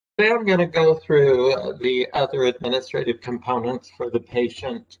Today I'm going to go through the other administrative components for the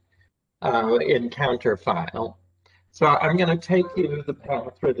patient encounter file. So I'm going to take you the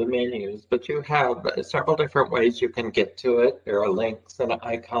path through the menus, but you have several different ways you can get to it. There are links and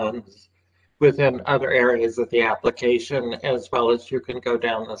icons within other areas of the application, as well as you can go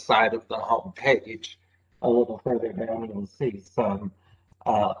down the side of the home page a little further down and you'll see some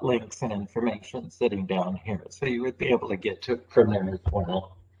links and information sitting down here. So you would be able to get to it from there as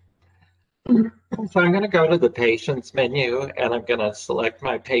well. So I'm going to go to the Patients menu and I'm going to select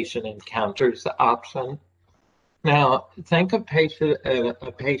my Patient Encounters option. Now, think of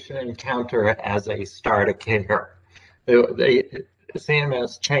a patient encounter as a start of care.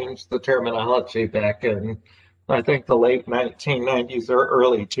 CMS changed the terminology back in, I think, the late 1990s or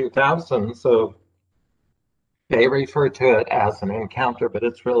early 2000s. So they refer to it as an encounter, but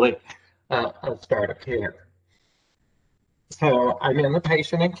it's really a start of care. So I'm in the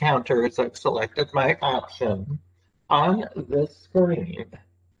patient encounters. I've selected my option. On this screen,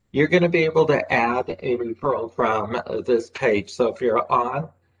 you're going to be able to add a referral from this page. So if you're on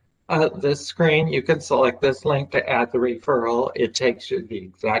this screen, you can select this link to add the referral. It takes you the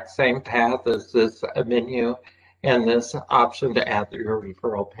exact same path as this menu and this option to add your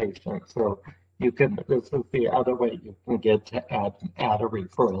referral patient. So you can, this is the other way you can get to add a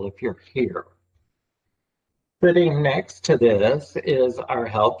referral if you're here. Sitting next to this is our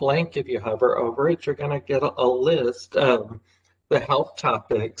help link. If you hover over it, you're going to get a list of the health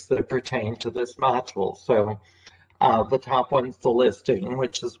topics that pertain to this module. So the top one's the listing,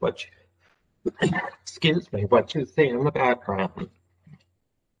 which is what you, excuse me, what you see in the background.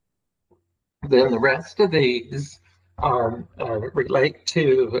 Then the rest of these are relate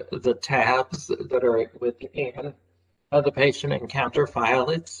to the tabs that are within the patient encounter file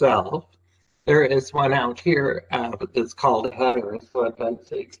itself. There is one out here that's called header, so it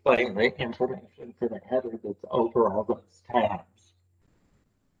does explain the information for the header that's over all those tabs.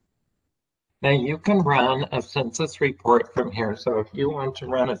 Now you can run a census report from here. So if you want to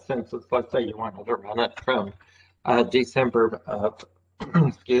run a census, let's say you wanted to run it from December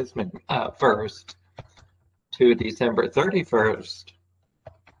excuse me, 1st to December 31st,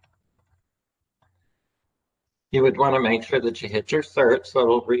 you would want to make sure that you hit your search so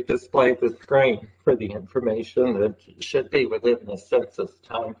it'll redisplay the screen for the information that should be within the census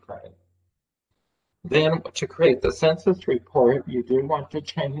time frame. Then to create the census report, you do want to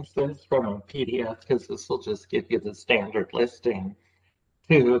change this from a PDF, because this will just give you the standard listing,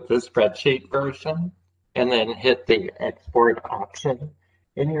 to the spreadsheet version, and then hit the export option.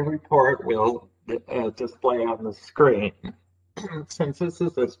 And your report will display on the screen. Since this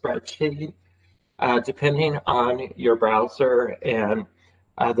is a spreadsheet, depending on your browser and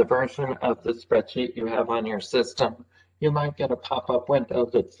the version of the spreadsheet you have on your system, you might get a pop-up window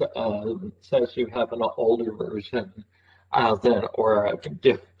that says you have an older version or a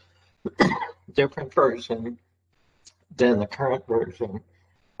different version than the current version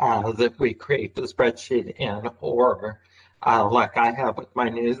that we create the spreadsheet in, or like I have with my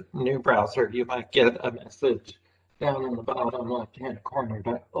new browser, you might get a message down in the bottom left-hand corner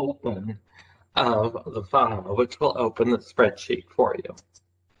to open the file, which will open the spreadsheet for you.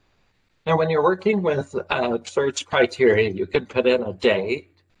 Now, when you're working with search criteria, you can put in a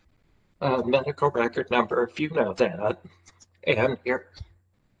date, medical record number, if you know that, and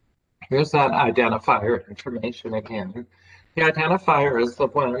here's that identifier information again. The identifier is the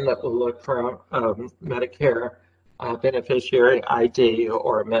one that will look for Medicare beneficiary ID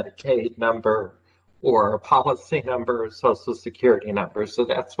or Medicaid number or policy number, Social Security number. So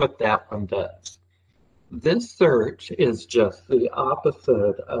that's what that one does. This search is just the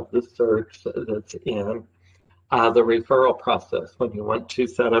opposite of the search that's in the referral process. When you want to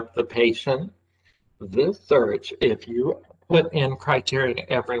set up the patient, this search, if you put in criteria in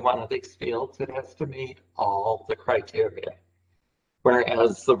every one of these fields, it has to meet all the criteria.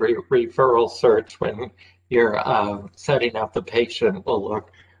 Whereas the referral search, when you're setting up the patient, will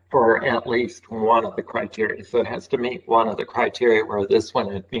look for at least one of the criteria. So it has to meet one of the criteria, where this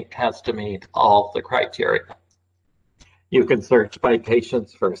one it has to meet all the criteria. You can search by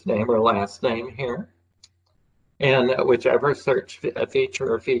patient's first name or last name here. And whichever search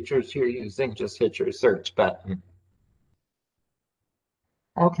feature or features you're using, just hit your search button.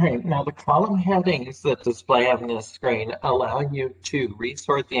 Okay, now the column headings that display on this screen allow you to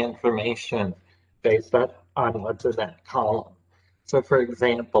resort the information based on what's in that column. So for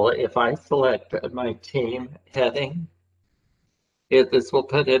example, if I select my team heading, this will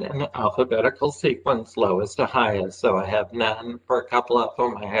put it in alphabetical sequence, lowest to highest. So I have none for a couple of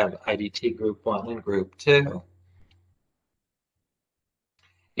them. I have IDT group 1 and group 2.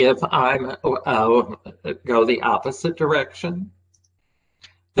 If I'm go the opposite direction,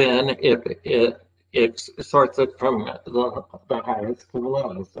 then it sorts it from the highest to the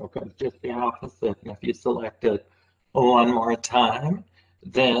lowest. So it's just the opposite. And if you select it one more time,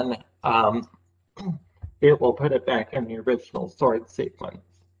 then it will put it back in the original sort sequence.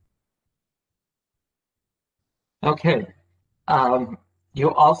 Okay. Um,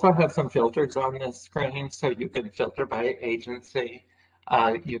 you also have some filters on this screen, so you can filter by agency.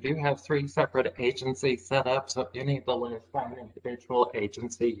 You do have 3 separate agencies set up, so if you need the list by an individual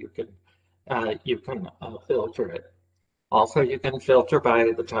agency, you can filter it. Also, you can filter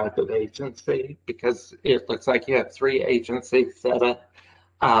by the type of agency because it looks like you have 3 agencies set up.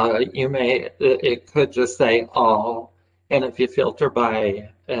 It could just say all, and if you filter by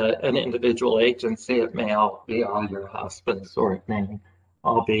an individual agency, it may all be all your hospice, or it may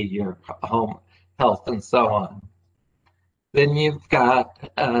all be your home health and so on. Then you've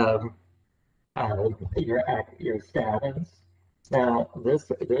got your status. Now,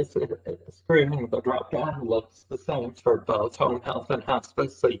 this screen, the drop down looks the same for both home health and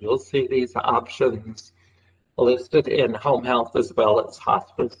hospice, so you'll see these options listed in home health as well as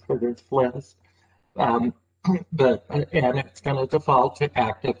hospice for this list. Um, and it's going to default to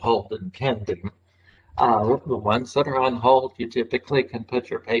active, hold, and pending. The ones that are on hold, you typically can put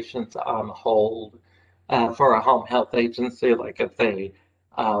your patients on hold for a home health agency, like if they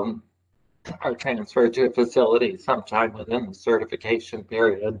um, are transferred to a facility sometime within the certification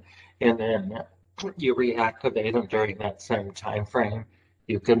period, and then you reactivate them during that same time frame,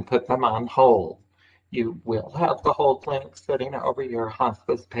 you can put them on hold. You will have the hold link sitting over your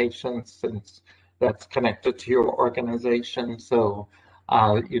hospice patients since that's connected to your organization. So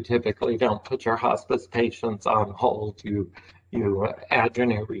you typically don't put your hospice patients on hold. You add your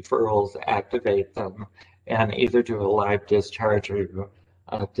new referrals, activate them, and either do a live discharge or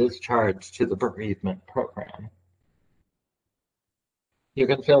discharge to the bereavement program. You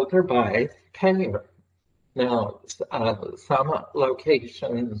can filter by payer. Now, some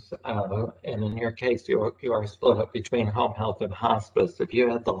locations, and in your case, you are split up between home health and hospice. If you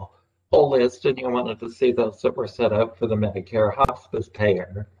had the whole list and you wanted to see those that were set up for the Medicare hospice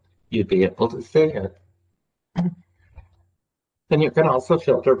payer, you'd be able to see it. Then you can also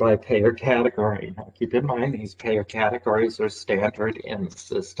filter by payer category. Now, keep in mind, these payer categories are standard in the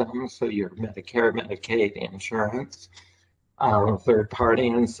system, so your Medicare, Medicaid, insurance, third party,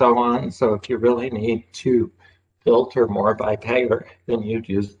 and so on. So if you really need to filter more by payer, then you'd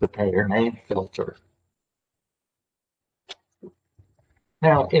use the payer name filter.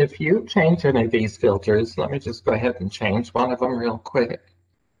 Now, if you change any of these filters, let me just go ahead and change one of them real quick.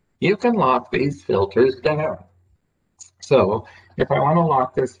 You can lock these filters down. So if I want to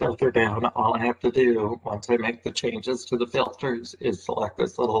lock this filter down, all I have to do once I make the changes to the filters is select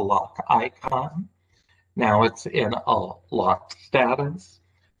this little lock icon. Now it's in a locked status.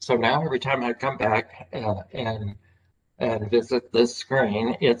 So now every time I come back and visit this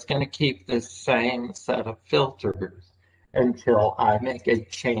screen, it's going to keep the same set of filters until I make a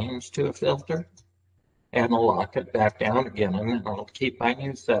change to a filter, and I'll lock it back down again, and then it'll keep my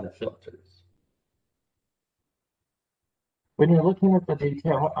new set of filters. When you're looking at the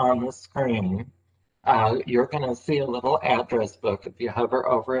detail on the screen, you're going to see a little address book. If you hover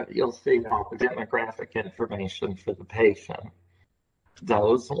over it, you'll see all the demographic information for the patient.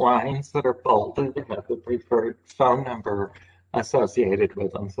 Those lines that are bolded have the preferred phone number associated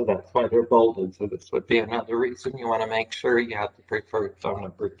with them, so that's why they're bolded. So this would be another reason you want to make sure you have the preferred phone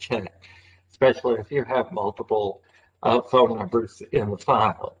number checked, especially if you have multiple phone numbers in the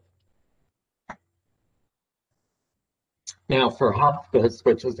file. Now for hospice,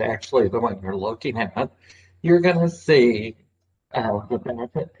 which is actually the one you're looking at, you're going to see the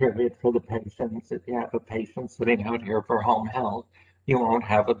benefit period for the patients. If you have a patient sitting out here for home health, you won't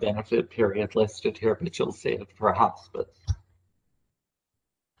have a benefit period listed here, but you'll see it for hospice.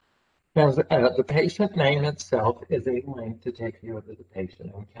 Now, the patient name itself is a link to take you to the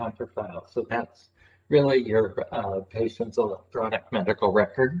patient encounter file. So that's really your patient's electronic medical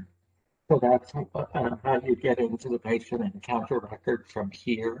record. So that's how you get into the patient encounter record from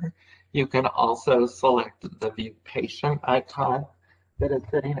here. You can also select the view patient icon that is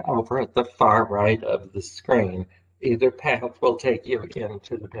sitting over at the far right of the screen. Either path will take you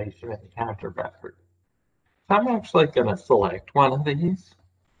into the patient encounter record. I'm actually going to select one of these.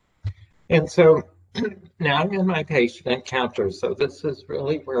 And so now I'm in my patient encounter. So this is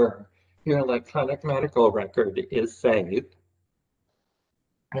really where your electronic medical record is saved.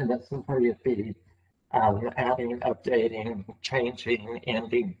 And this is where you'd be adding, updating, changing,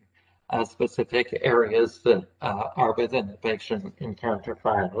 ending specific areas that are within the patient encounter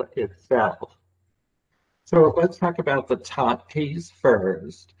file itself. So let's talk about the top piece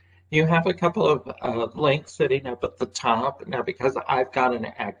first. You have a couple of links sitting up at the top. Now, because I've got an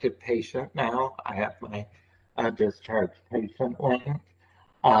active patient now, I have my discharge patient link.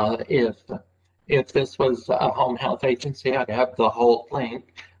 If this was a home health agency, I'd have the whole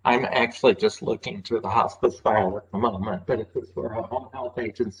link. I'm actually just looking through the hospice file at the moment, but if this were a home health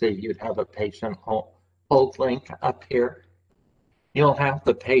agency, you'd have a patient hold link up here. You'll have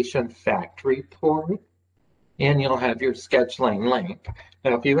the patient fact report, and you'll have your scheduling link.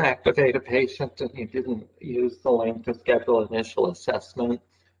 Now, if you activate a patient and you didn't use the link to schedule initial assessment,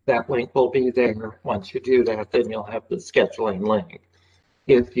 that link will be there. Once you do that, then you'll have the scheduling link.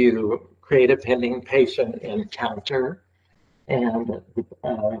 If you create a pending patient encounter and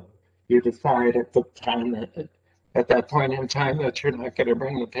you decide at that point in time that you're not going to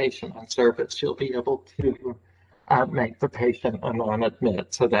bring the patient on service, you'll be able to make the patient a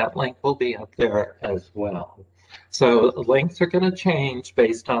non-admit. So that link will be up there as well. So links are going to change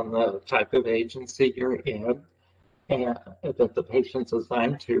based on the type of agency you're in and that the patient's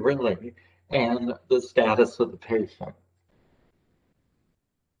assigned to, really, and the status of the patient.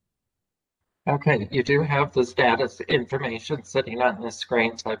 Okay, you do have the status information sitting on the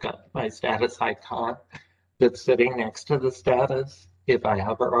screen. So I've got my status icon that's sitting next to the status. If I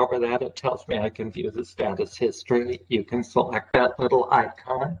hover over that, it tells me I can view the status history. You can select that little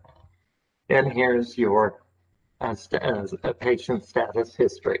icon. And here's your patient status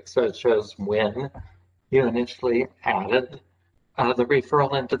history. So it shows when you initially added the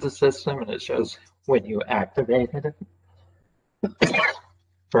referral into the system, and it shows when you activated it.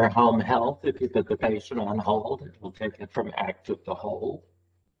 For home health, if you put the patient on hold, it will take it from active to hold.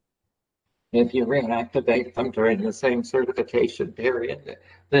 If you reactivate them during the same certification period,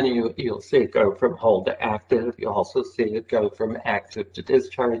 then you'll see it go from hold to active. You'll also see it go from active to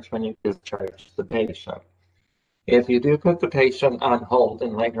discharge when you discharge the patient. If you do put the patient on hold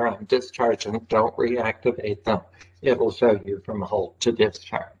and later on discharge and don't reactivate them, it will show you from hold to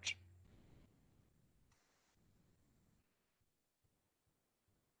discharge.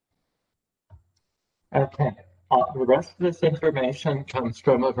 Okay, the rest of this information comes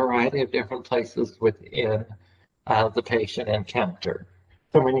from a variety of different places within the patient encounter.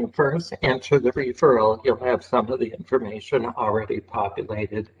 So when you first enter the referral, you'll have some of the information already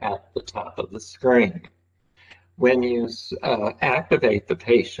populated at the top of the screen. When you activate the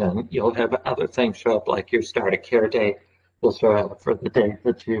patient, you'll have other things show up, like your start of care date will show up for the date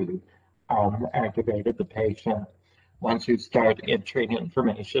that you activated the patient. Once you start entering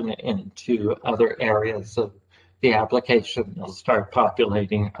information into other areas of the application, they'll start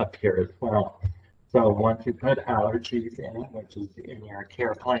populating up here as well. So once you put allergies in, which is in your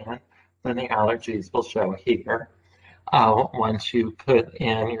care plan, then the allergies will show here. Once you put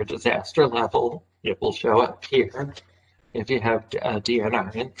in your disaster level, it will show up here. If you have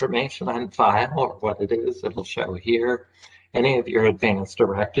DNR information on file or what it is, it'll show here. Any of your advanced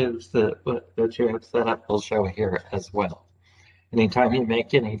directives that you have set up will show here as well. Anytime you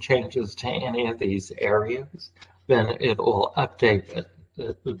make any changes to any of these areas, then it will update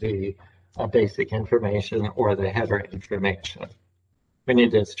the basic information or the header information. When you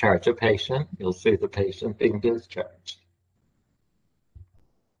discharge a patient, you'll see the patient being discharged.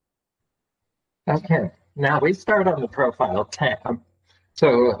 Okay, now we start on the profile tab.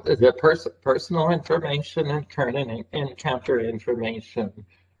 So the personal information and current encounter information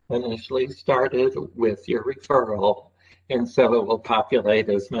initially started with your referral, and so it will populate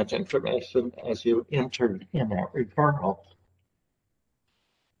as much information as you entered in that referral.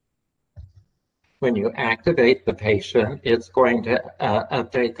 When you activate the patient, it's going to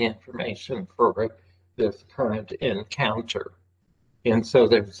update the information for this current encounter. And so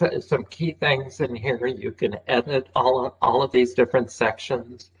there's some key things in here. You can edit all of these different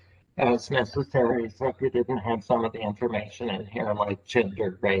sections as necessary. So if you didn't have some of the information in here, like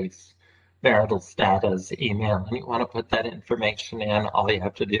gender, race, marital status, email, and you want to put that information in, all you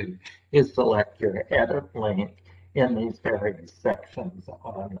have to do is select your edit link in these various sections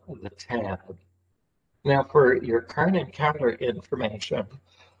on the tab. Now for your current encounter information,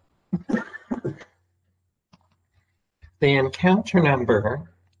 the encounter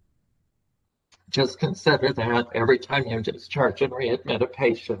number, just consider that every time you discharge and readmit a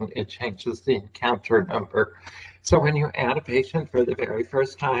patient, it changes the encounter number. So when you add a patient for the very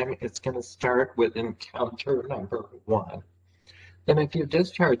first time, it's going to start with encounter number 1. Then if you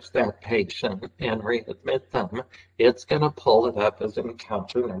discharge that patient and readmit them, it's going to pull it up as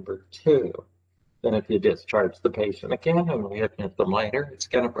encounter number 2. Then if you discharge the patient again and readmit them later, it's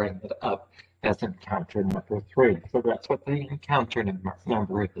going to bring it up as encounter number 3. So that's what the encounter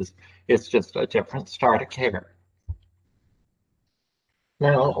number is. It's just a different start of care.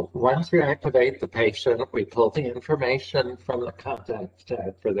 Now, once you activate the patient, we pull the information from the contact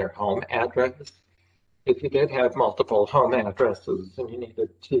tab for their home address. If you did have multiple home addresses and you needed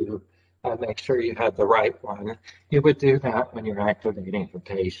to make sure you had the right one, you would do that when you're activating the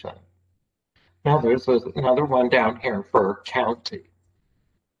patient. Now there's another one down here for county.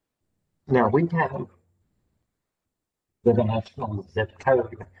 Now we have the national zip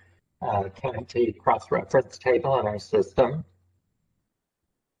code county cross-reference table in our system.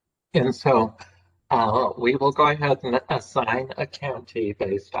 And so we will go ahead and assign a county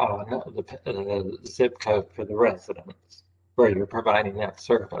based on the zip code for the residents where you're providing that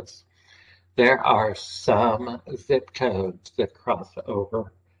service. There are some zip codes that cross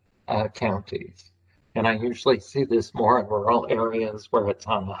over counties. And I usually see this more in rural areas where it's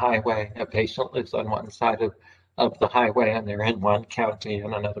on the highway. A patient lives on one side of the highway and they're in one county,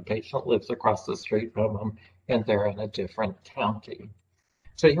 and another patient lives across the street from them and they're in a different county.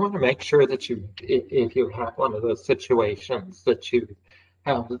 So you want to make sure that if you have one of those situations, that you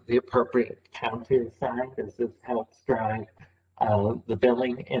have the appropriate county assigned, as this helps drive the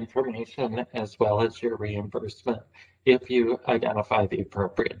billing information as well as your reimbursement if you identify the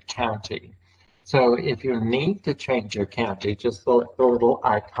appropriate county. So if you need to change your county, just select the little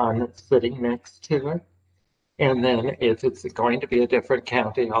icon that's sitting next to it. And then if it's going to be a different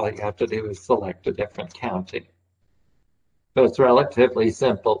county, all you have to do is select a different county. So it's relatively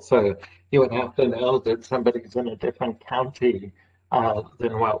simple. So you would have to know that somebody's in a different county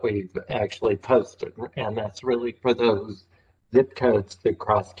than what we've actually posted. And that's really for those zip codes that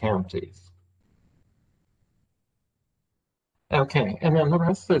cross counties. Okay, and then the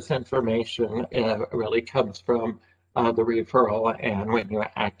rest of this information really comes from the referral and when you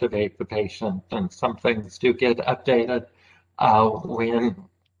activate the patient, and some things do get updated when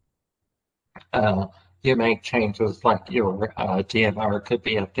you make changes, like your DNR could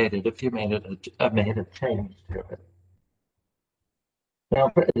be updated if you made a change to it.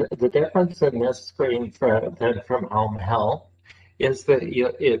 Now, the difference in this screen than from home health is that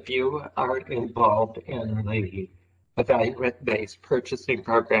if you are involved in the evaluate-based purchasing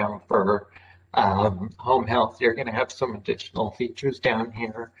program for home health, you're going to have some additional features down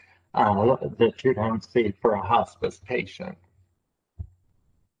here that you don't see for a hospice patient.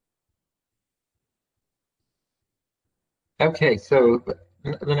 Okay, so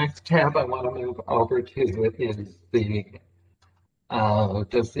the next tab I want to move over to is the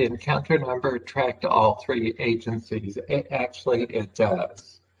does the encounter number track to all 3 agencies? Actually, it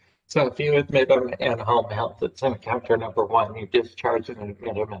does. So if you admit them in home health, it's encounter number 1. You discharge and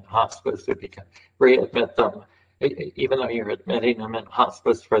admit them in hospice. If you can readmit them, even though you're admitting them in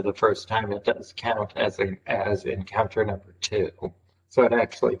hospice for the first time, it does count as encounter number 2. So it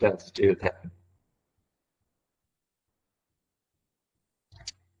actually does do that.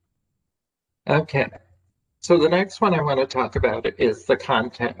 Okay. So the next one I want to talk about is the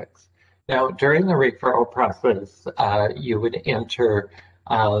contacts. Now, during the referral process, you would enter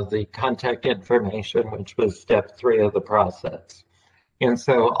the contact information, which was step 3 of the process. And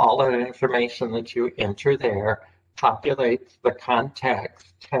so all that information that you enter there populates the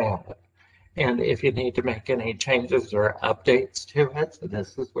contacts tab. And if you need to make any changes or updates to it,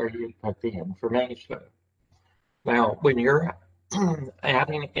 this is where you put the information. Now, when you're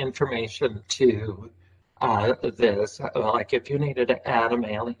adding information to this, like if you needed to add a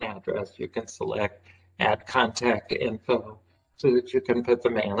mailing address, you can select add contact info so that you can put the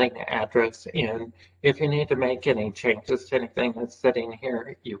mailing address in. If you need to make any changes to anything that's sitting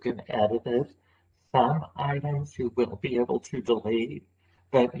here, you can edit it. Some items you will be able to delete,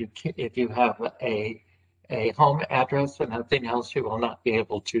 but if you have a home address and nothing else, you will not be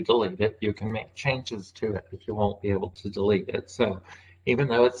able to delete it. You can make changes to it, but you won't be able to delete it. So even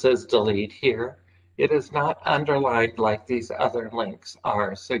though it says delete here, it is not underlined like these other links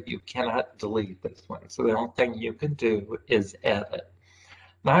are, so you cannot delete this one. So the only thing you can do is edit.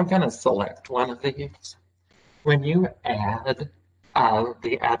 Now I'm going to select one of these. When you add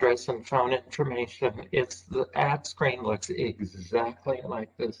the address and phone information, the add screen looks exactly like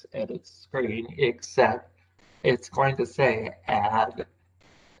this edit screen, except it's going to say add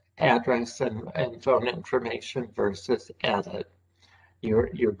address and phone information versus edit.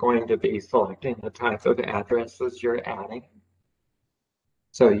 You're going to be selecting the type of addresses you're adding.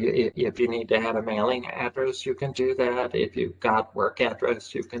 So if you need to add a mailing address, you can do that. If you've got work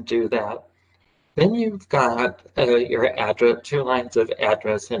address, you can do that. Then you've got your address, 2 lines of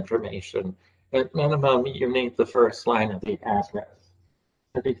address information. At minimum, you need the first line of the address.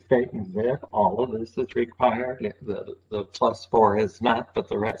 City, state, and zip, all of this is required. The +4 is not, but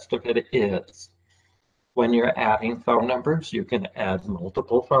the rest of it is. When you're adding phone numbers, you can add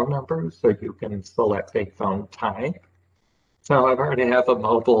multiple phone numbers, so you can select a phone type. So I've already have a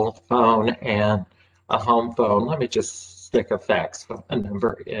mobile phone and a home phone. Let me just stick a fax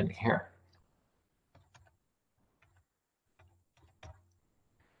number in here.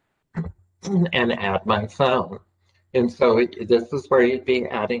 And add my phone. And so this is where you'd be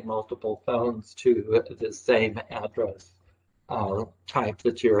adding multiple phones to the same address type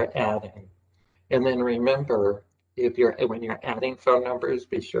that you're adding. And then remember, when you're adding phone numbers,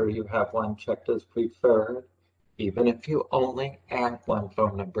 be sure you have one checked as preferred. Even if you only add one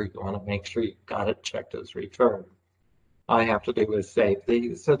phone number, you want to make sure you've got it checked as preferred. All I have to do is save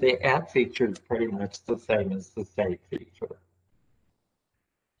these. So the add feature is pretty much the same as the save feature.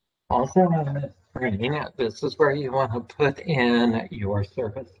 Also on this screen, this is where you want to put in your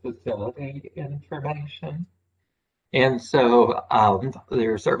service facility information. And so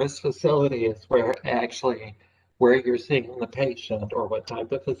your service facility is where you're seeing the patient or what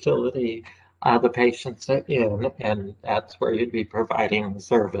type of facility the patient's in, and that's where you'd be providing the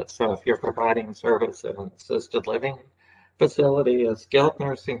service. So if you're providing service in an assisted living facility, a skilled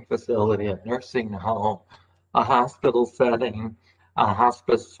nursing facility, a nursing home, a hospital setting, a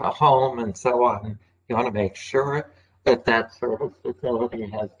hospice, a home, and so on, you want to make sure that that service facility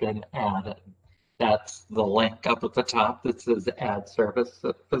has been added. That's the link up at the top that says add service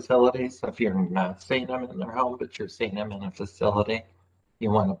facilities. So if you're not seeing them in their home, but you're seeing them in a facility,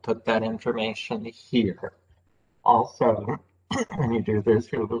 you want to put that information here. Also, when you do this,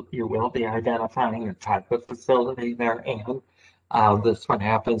 you will be identifying the type of facility they're in. This one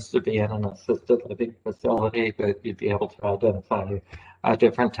happens to be in an assisted living facility, but you'd be able to identify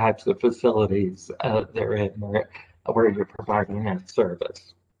different types of facilities they're in where you're providing that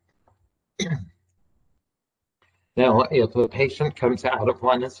service. Now, if a patient comes out of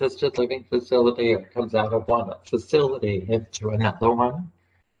one assisted living facility or comes out of one facility into another one,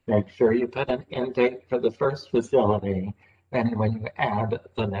 make sure you put an end date for the first facility. And when you add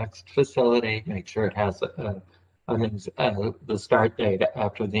the next facility, make sure it has the start date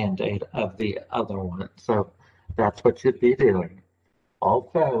after the end date of the other one. So that's what you'd be doing.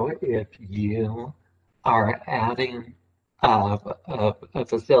 Also, if you are adding a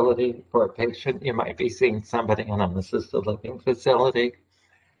facility for a patient, you might be seeing somebody in an assisted living facility,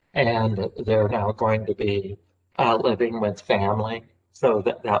 and they're now going to be living with family. So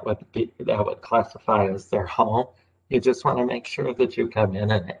that would classify as their home. You just want to make sure that you come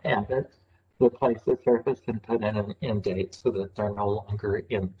in and edit the place of service and put in an end date so that they're no longer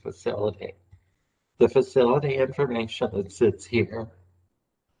in the facility. The facility information that sits here,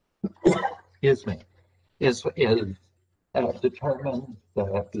 excuse me, is determines the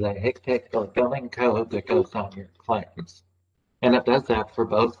HCPCS or billing code that goes on your claims. And it does that for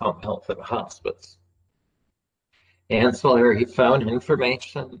both home health and hospice. Ancillary phone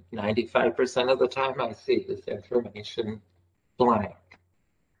information, 95% of the time I see this information blank.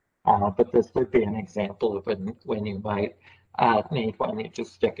 But this would be an example of when you might need one. You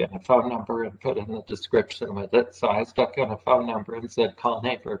just stick in a phone number and put in the description with it. So I stuck in a phone number and said, call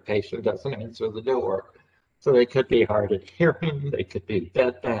neighbor, patient doesn't answer the door. So they could be hard of hearing, they could be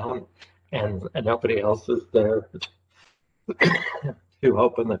bedbound, and nobody else is there to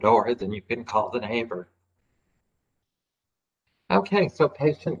open the door, then you can call the neighbor. Okay, so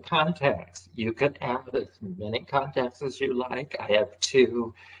patient contacts. You can add as many contacts as you like. I have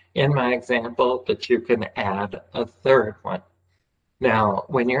 2 in my example, but you can add a 3rd one. Now,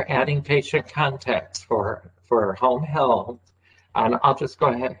 when you're adding patient contacts for home health, and I'll just go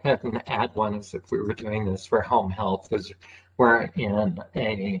ahead and add one as if we were doing this for home health, because we're in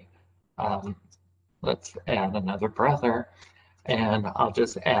a, let's add another brother, and I'll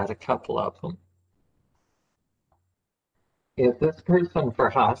just add a couple of them. If this person for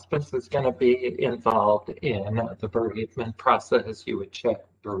hospice is going to be involved in the bereavement process, you would check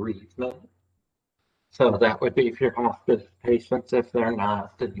bereavement. So that would be for your hospice patients. If they're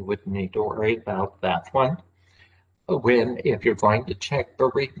not, then you wouldn't need to worry about that one. If you're going to check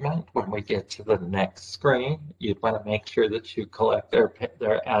bereavement, when we get to the next screen, you'd want to make sure that you collect their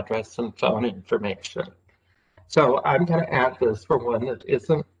address and phone information. So I'm going to add this for one that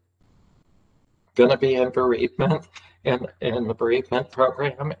isn't going to be in bereavement in the bereavement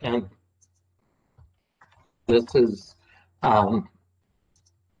program, and this is what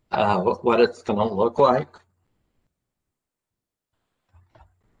it's going to look like.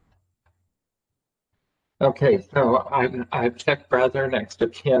 Okay, so I've checked brother next to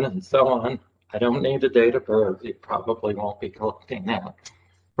kin and so on. I don't need a date of birth. You probably won't be collecting that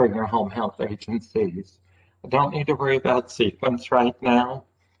for your home health agencies. I don't need to worry about sequence right now.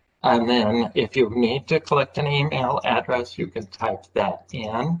 And then if you need to collect an email address, you can type that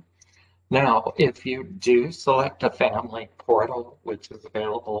in. Now, if you do select a family portal, which is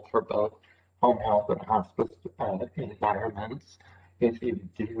available for both home health and hospice environments, if you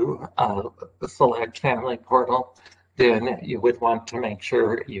do select family portal, then you would want to make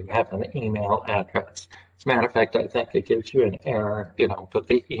sure you have an email address. As a matter of fact, I think it gives you an error, put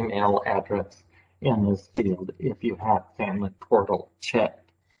the email address in this field if you have family portal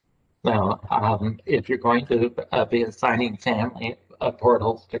checked. Now, if you're going to be assigning family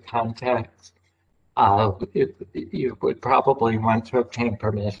portals to contacts, you would probably want to obtain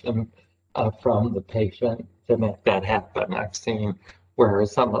permission from the patient to make that happen. I've seen where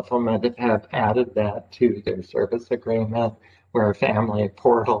some of them have added that to their service agreement, where a family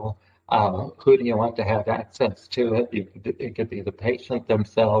portal, who do you want to have access to it? It could be the patient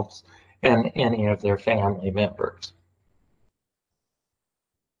themselves and any of their family members.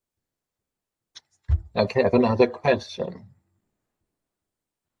 Okay, I have another question.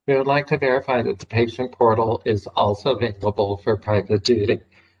 We would like to verify that the patient portal is also available for private duty.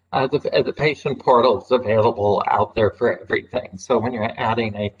 The patient portal is available out there for everything. So when you're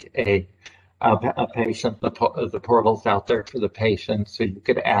adding a patient, the portal's out there for the patient, so you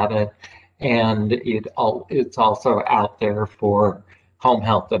could add it. And it's also out there for home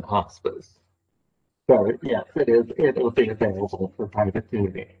health and hospice. So yes, it will be available for private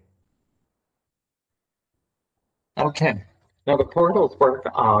duty. Okay. Now the portals work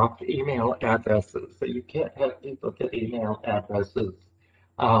off email addresses, so you can't have people get email addresses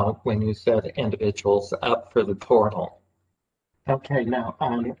when you set individuals up for the portal. Okay, now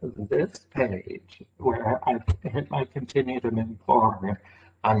on this page, where I might continue to move forward,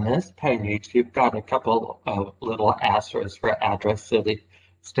 on this page, you've got a couple of little asterisks for address, city,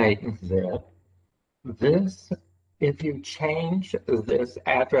 state, and zip. This, if you change this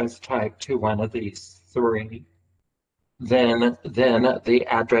address type to one of these three, then the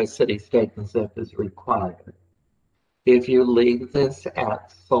address, city, state, and zip is required. If you leave this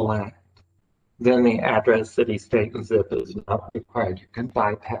at select, then the address, city, state, and zip is not required. You can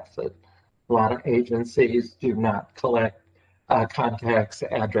bypass it. A lot of agencies do not collect contacts,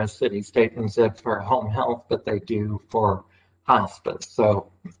 address, city, state, and zip for home health, but they do for hospice.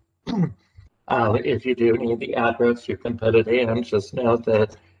 So if you do need the address, you can put it in. Just know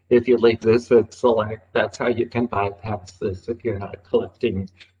that if you leave this at select, that's how you can bypass this if you're not collecting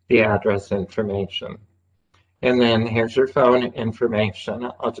the address information. And then here's your phone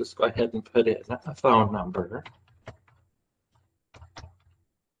information. I'll just go ahead and put in a phone number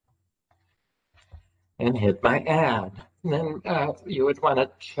and hit my add. And then you would want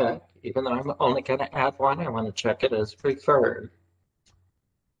to check, even though I'm only going to add one, I want to check it as preferred.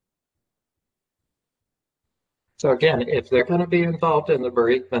 So again, if they're going to be involved in the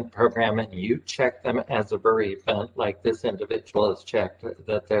bereavement program and you check them as a bereavement, like this individual has checked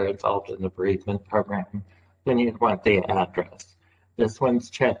that they're involved in the bereavement program, then you'd want the address. This one's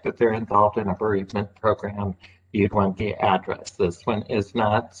checked that they're involved in a bereavement program, you'd want the address. This one is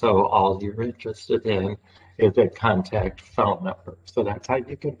not, so all you're interested in is a contact phone number. So that's how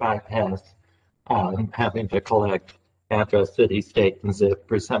you can bypass having to collect address, city, state, and zip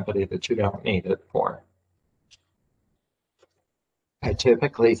for somebody that you don't need it for. I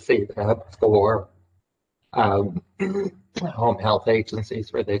typically see that for home health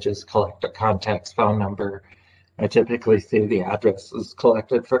agencies where they just collect a contact's phone number. I typically see the addresses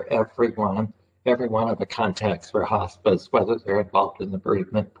collected for every one of the contacts for hospice, whether they're involved in the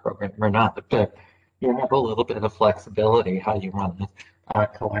bereavement program or not. But you have a little bit of flexibility how you want to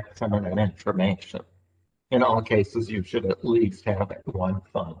collect some of that information. In all cases, you should at least have one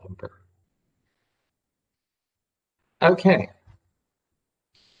phone number. Okay.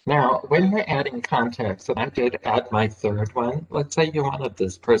 Now, when you're adding contacts, and I did add my third one, let's say you wanted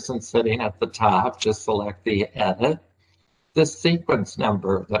this person sitting at the top, just select the edit. The sequence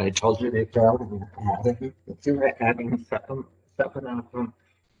number that I told you to go and add, if you were adding seven of them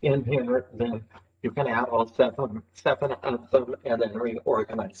in here, then you can add all seven of them and then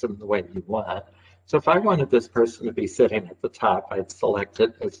reorganize them the way you want. So if I wanted this person to be sitting at the top, I'd select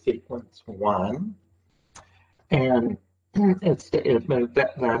it as sequence 1. And it moved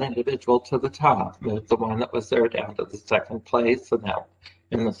that individual to the top, moved the one that was there down to the second place, and now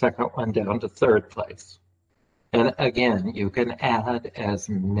in the second one down to third place. And again, you can add as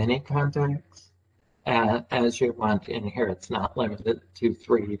many contacts as you want in here. It's not limited to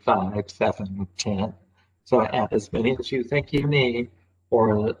 3, 5, 7, 10. So add as many as you think you need,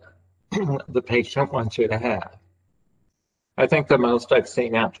 or the patient wants you to have. I think the most I've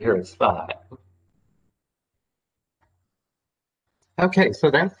seen out here is 5. Okay, so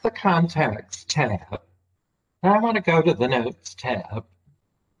that's the Contacts tab. Now I want to go to the Notes tab.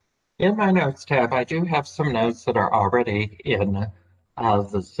 In my Notes tab, I do have some notes that are already in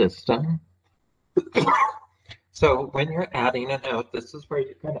the system. So when you're adding a note, this is where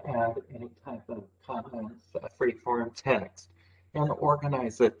you can add any type of comments, free-form text, and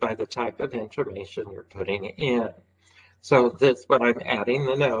organize it by the type of information you're putting in. So this, when I'm adding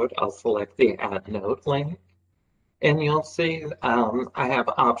the note, I'll select the Add Note link, and you'll see I have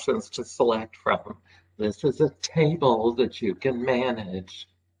options to select from. This is a table that you can manage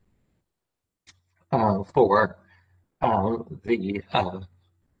for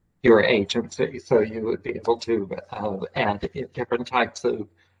your agency. So you would be able to add different types of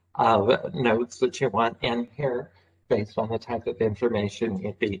notes that you want in here based on the type of information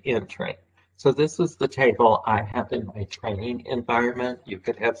you'd be entering. So this is the table I have in my training environment. You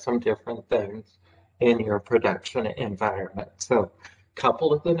could have some different things in your production environment. So a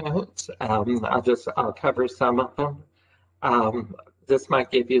couple of the notes, I'll cover some of them. This might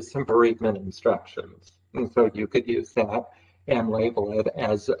give you some bereavement instructions. And so you could use that and label it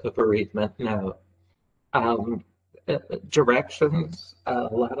as a bereavement note. Directions, a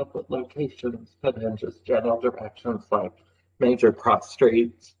lot of locations put in just general directions like major cross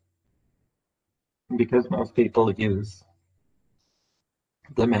streets, because most people use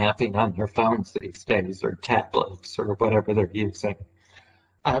the mapping on their phones these days, or tablets, or whatever they're using.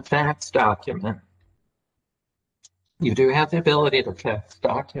 A fax document. You do have the ability to fax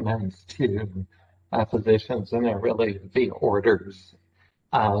documents to physicians, and they're really the orders.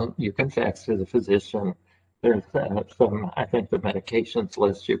 You can fax to the physician. There's some, I think, the medications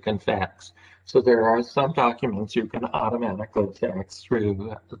list you can fax. So there are some documents you can automatically fax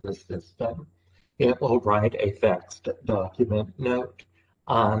through the system. It will write a faxed document note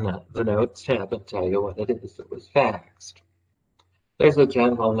on the Notes tab and tell you what it is that was faxed. There's a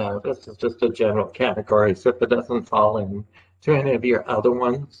general note. This is just a general category, so if it doesn't fall into any of your other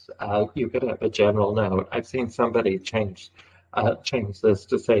ones, you could have a general note. I've seen somebody change this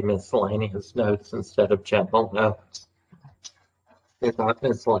to say miscellaneous notes instead of general notes. They thought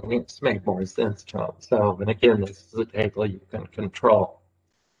miscellaneous made more sense to them. So, and again, this is a table you can control.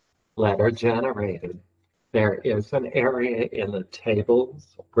 Letter generated. There is an area in the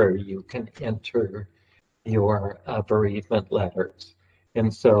tables where you can enter your bereavement letters.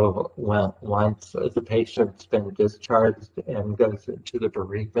 And so once the patient's been discharged and goes into the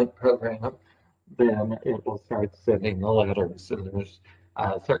bereavement program, then it will start sending the letters. And there's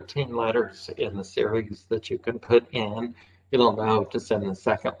 13 letters in the series that you can put in. It'll know to send the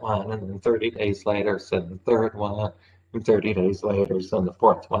second one, and then 30 days later send the third one, and 30 days later send the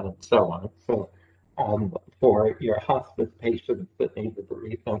fourth one, and so on. So for your hospice patients that need the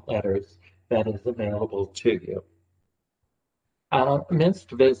bereavement letters, that is available to you.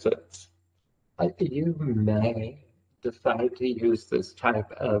 Missed visits. You may decide to use this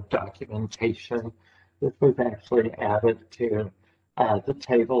type of documentation. This was actually added to the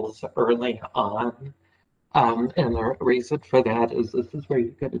tables early on. And the reason for that is this is where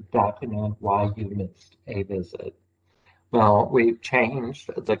you can document why you missed a visit. Well, we've changed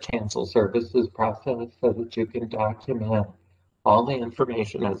the cancel services process so that you can document all the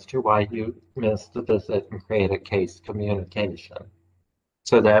information as to why you missed the visit and create a case communication.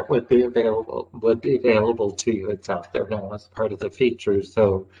 So that would be available to you. It's out there now as part of the features.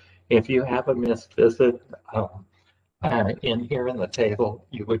 So if you have a missed visit in here in the table,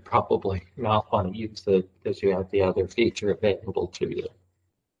 you would probably not want to use it because you have the other feature available to you.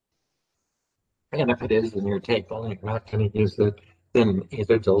 And if it is in your table and you're not going to use it, then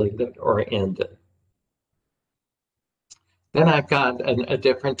either delete it or end it. Then I've got a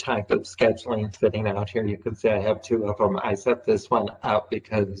different type of scheduling sitting out here. You can see I have 2 of them. I set this one up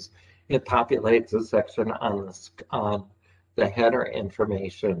because it populates a section on the header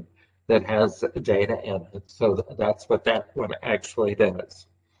information that has data in it. So that's what that one actually does.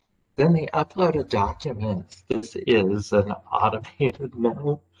 Then the uploaded documents. This is an automated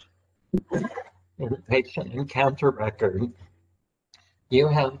note in the patient encounter record. You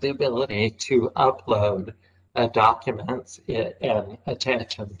have the ability to upload documents and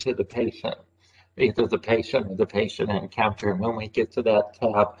attach them to the patient, either the patient or the patient encounter. And when we get to that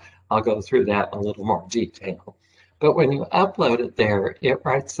tab, I'll go through that in a little more detail. But when you upload it there, it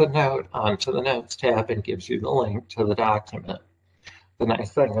writes a note onto the Notes tab and gives you the link to the document. The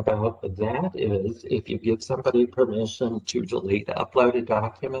nice thing about that is if you give somebody permission to delete uploaded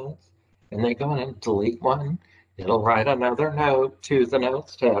documents and they go in and delete one, it'll write another note to the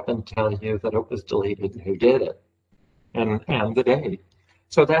Notes tab and tell you that it was deleted and who did it, and the date.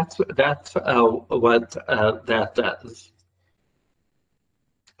 So that's what that does.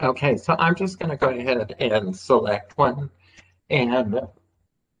 Okay, so I'm just going to go ahead and select one, and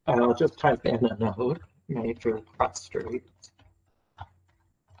I'll just type in a note, major cross street.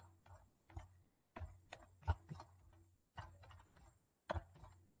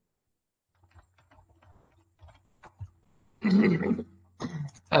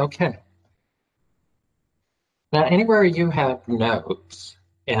 Okay. Now, anywhere you have notes,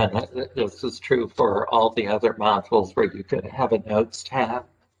 and this is true for all the other modules where you could have a notes tab,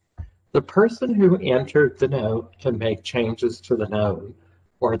 the person who entered the note can make changes to the note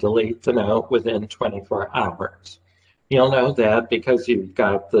or delete the note within 24 hours. You'll know that because you've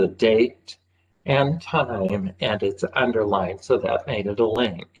got the date and time and it's underlined, so that made it a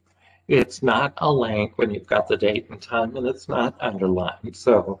link. It's not a link when you've got the date and time and it's not underlined.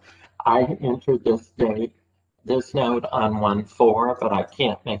 So I entered this note on 1/4, but I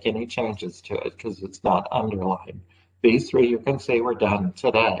can't make any changes to it because it's not underlined. These three you can see were done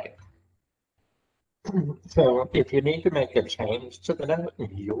today. So if you need to make a change to the note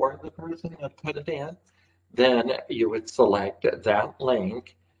and you're the person that put it in, then you would select that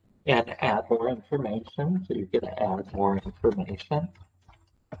link and add more information. So you can add more information.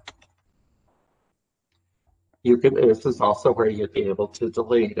 This is also where you'd be able to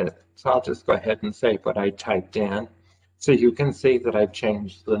delete it. So I'll just go ahead and save what I typed in. So you can see that I've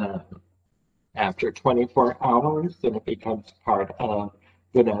changed the note. After 24 hours, then it becomes part of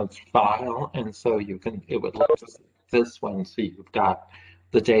the notes file. And so it would look like this one. So you've got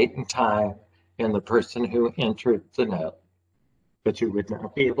the date and time and the person who entered the note, but you would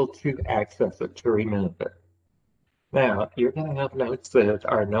not be able to access it to remove it. Now, you're going to have notes that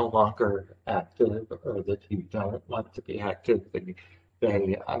are no longer active or that you don't want to be active. You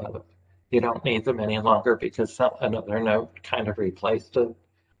don't need them any longer because another note kind of replaced it,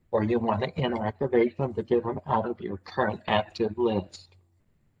 or you want to inactivate them to get them out of your current active list.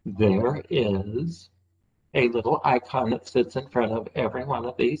 There is a little icon that sits in front of every one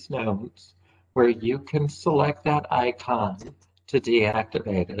of these notes where you can select that icon to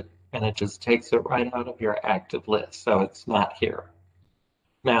deactivate it, and it just takes it right out of your active list, so it's not here.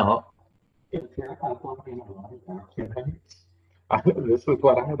 Now, if you're uploading a lot of documents, this is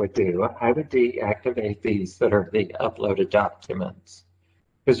what I would do. I would deactivate these that are the uploaded documents.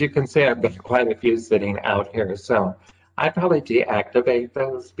 Because you can see I've got quite a few sitting out here, so I'd probably deactivate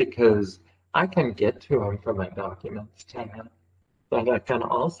those because I can get to them from my Documents tab, but I can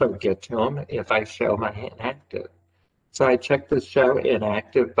also get to them if I show my inactive. So I check the Show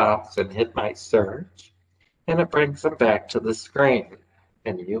Inactive box and hit my search, and it brings them back to the screen.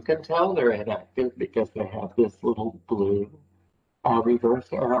 And you can tell they're inactive because they have this little blue reverse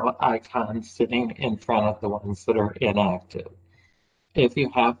arrow icon sitting in front of the ones that are inactive. If you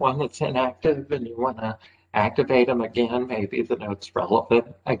have one that's inactive and you want to activate them again, maybe the note's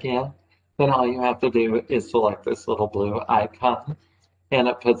relevant again, then all you have to do is select this little blue icon and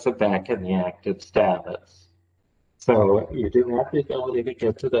it puts it back in the active status. So you do have the ability to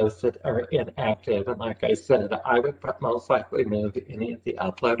get to those that are inactive. And like I said, I would most likely move any of the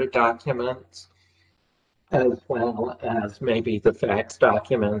uploaded documents as well as maybe the fax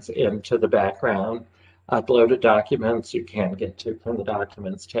documents into the background. Uploaded documents you can get to from the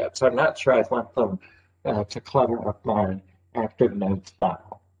Documents tab. So I'm not sure I want them to clutter up my active notes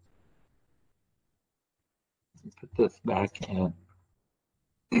file. Put this back in.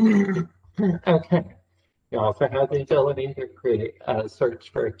 Okay. You also have the ability to create a search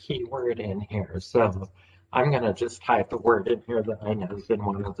for a keyword in here. So I'm going to just type a word in here that I know is in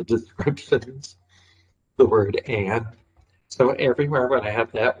one of the descriptions, the word and. So everywhere when I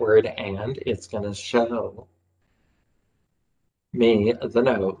have that word and, it's going to show me the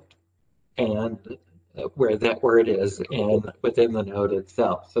note and where that word is within the note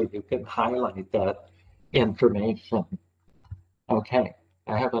itself. So you can highlight that information. Okay,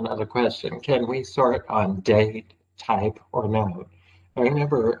 I have another question. Can we sort on date, type, or note? I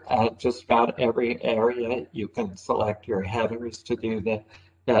remember just about every area you can select your headers to do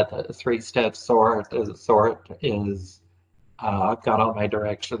that three-step sort. The sort is I've got all my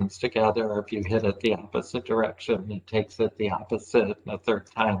directions together. If you hit it the opposite direction, it takes it the opposite, and the third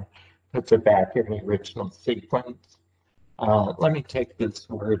time puts it back in the original sequence. Let me take this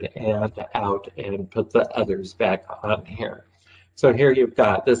word and out and put the others back on here. So here you've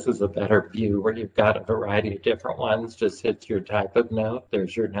got, this is a better view where you've got a variety of different ones. Just hit your type of note.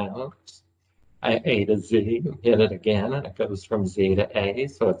 There's your notes. A to Z, hit it again, and it goes from Z to A,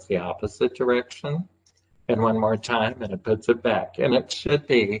 so it's the opposite direction. and one more time, and it puts it back. And it should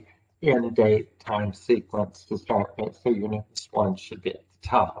be in date time sequence to start with, so your newest one should be at the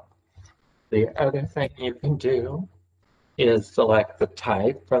top. The other thing you can do is select the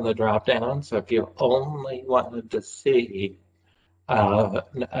type from the drop down. So if you only wanted to see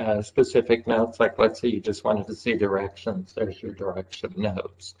specific notes, like let's say you just wanted to see directions, there's your direction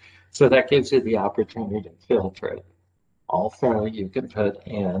notes. So that gives you the opportunity to filter it. Also, you can put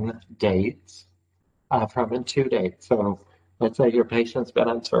in dates from and to dates. So let's say your patient's been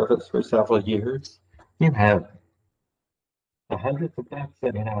on service for several years. You have hundreds of facts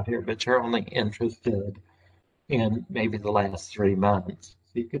sitting out here, but you're only interested in maybe the last 3 months.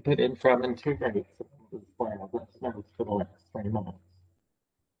 So you could put in from and to dates as well. That's notes for the last 3 months.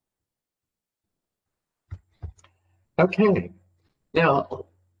 Okay, now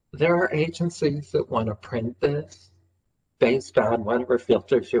there are agencies that want to print this based on whatever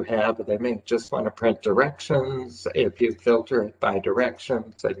filters you have. They may just want to print directions. If you filter it by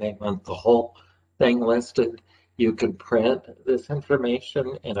directions, they may want the whole thing listed. You can print this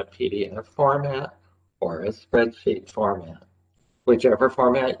information in a PDF format or a spreadsheet format. Whichever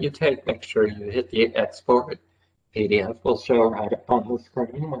format you take, make sure you hit the export. PDF will show right up on the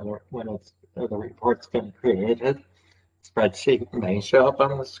screen when the report's been created. Spreadsheet may show up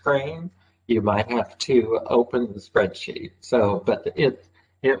on the screen. You might have to open the spreadsheet. But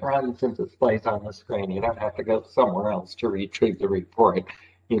it runs and displays on the screen. You don't have to go somewhere else to retrieve the report.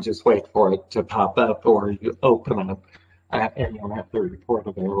 You just wait for it to pop up, or you open up and you'll have the report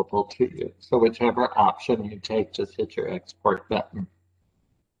available to you. So whichever option you take, just hit your export button.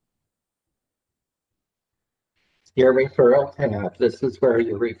 Your referral tab, this is where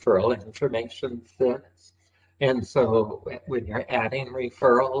your referral information sits. And so when you're adding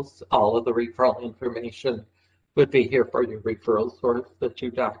referrals, all of the referral information would be here for your referral source that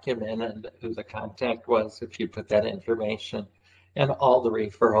you documented, who the contact was if you put that information, and all the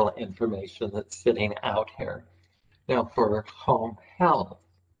referral information that's sitting out here. Now for home health,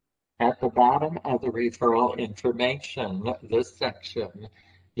 at the bottom of the referral information, this section,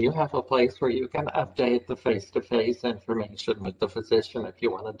 you have a place where you can update the face-to-face information with the physician if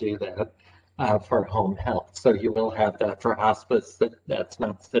you want to do that for home health. So you will have that for hospice. That's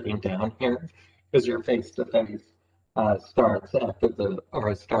not sitting down here, because your face-to-face starts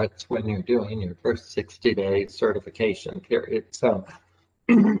starts when you're doing your first 60-day certification period. So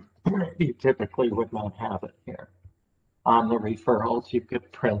you typically would not have it here. On the referrals, you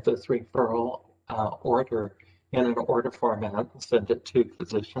could print this referral order in an order format and send it to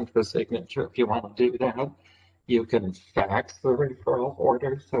physician for signature if you want to do that. You can fax the referral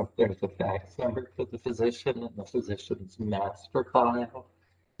order, so if there's a fax number for the physician and the physician's master file,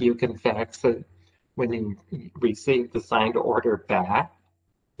 you can fax it. When you receive the signed order back,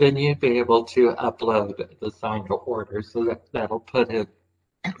 then you'd be able to upload the signed order, so that'll put it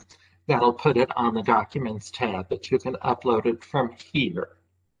on the Documents tab, but you can upload it from here.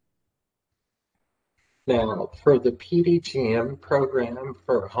 Now, for the PDGM program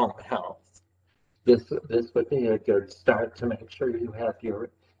for home health, this would be a good start to make sure you have your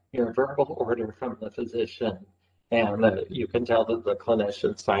verbal order from the physician, and you can tell that the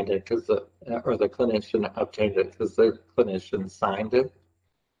clinician signed it or the clinician obtained it because the clinician signed it,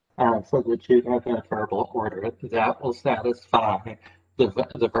 so that you have that verbal order. That will satisfy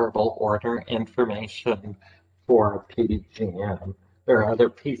the verbal order information for PDGM. There are other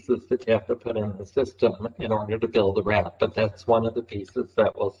pieces that you have to put in the system in order to build the RAP, but that's one of the pieces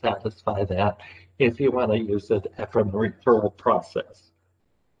that will satisfy that if you want to use it from the referral process.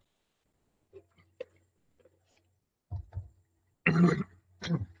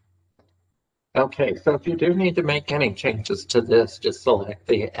 Okay, so if you do need to make any changes to this, just select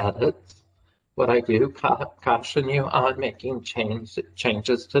the edits. What I do caution you on making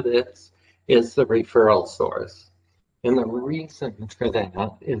changes to this is the referral source. And the reason for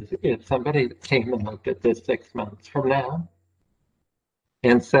that is if somebody came and looked at this 6 months from now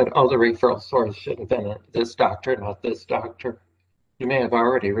and said, oh, the referral source should have been this doctor, not this doctor, you may have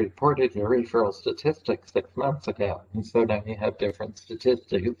already reported your referral statistics 6 months ago. And so now you have different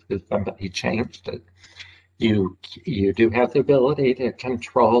statistics because somebody changed it. You do have the ability to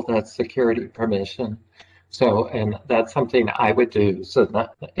control that security permission. So, and that's something I would do. So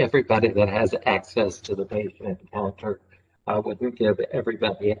not everybody that has access to the patient encounter, I wouldn't give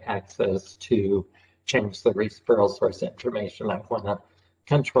everybody access to change the referral source information. I want to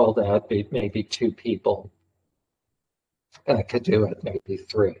control that. Maybe 2 people could do it, maybe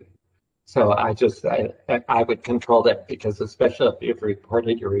 3. So I would control that, because especially if you've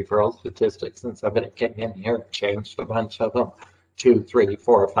reported your referral statistics and somebody came in here and changed a bunch of them 2, 3,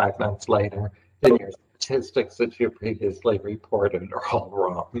 4, or 5 months later, then your statistics that you previously reported are all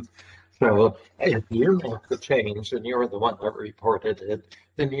wrong. So if you make the change and you're the one that reported it,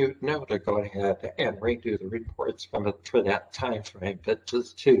 then you know to go ahead and redo the reports for that time frame. But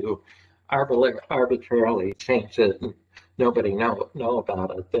just to arbitrarily change it and nobody know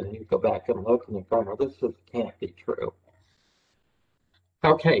about it, then you go back and look and you go, no, this just can't be true.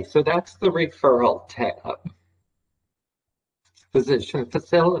 Okay, so that's the referral tab. Physician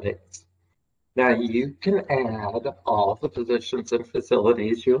facilities. Now you can add all the physicians and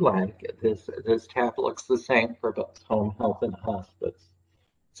facilities you like. This tab looks the same for both home health and hospice.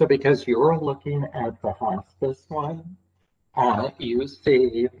 So because you're looking at the hospice one, you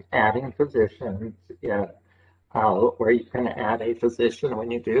see adding physicians, where you can add a physician. When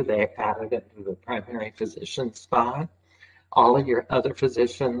you do, they add it into the primary physician spot. All of your other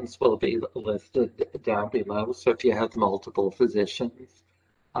physicians will be listed down below. So if you have multiple physicians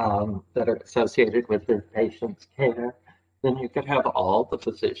that are associated with the patient's care, then you could have all the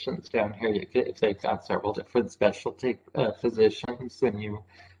physicians down here. If they've got several different specialty physicians, then you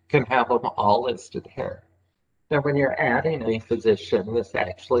can have them all listed here. Now, when you're adding a physician, this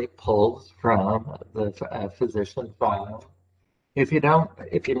actually pulls from the physician file. If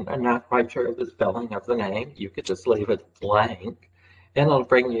you're not quite sure of the spelling of the name, you could just leave it blank, and it'll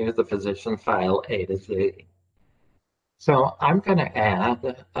bring you the physician file A to Z. So I'm going to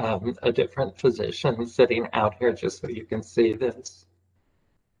add a different physician sitting out here just so you can see this.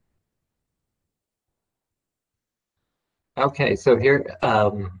 Okay, so here,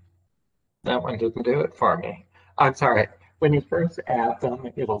 that one didn't do it for me. I'm sorry. When you first add them,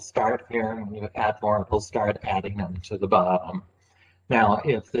 it'll start here, and when you add more, it'll start adding them to the bottom. Now,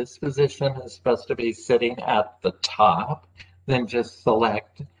 if this physician is supposed to be sitting at the top, then just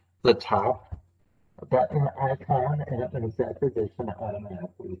select the top button icon, and it moves that physician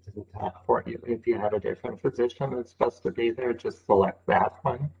automatically to the top for you. If you have a different physician that's supposed to be there, just select that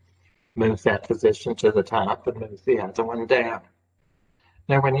one, moves that physician to the top, and moves the other one down.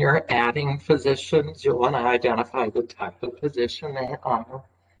 Now, when you're adding physicians, you'll want to identify the type of physician they are,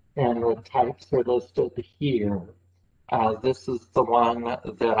 and the types are listed here. This is the one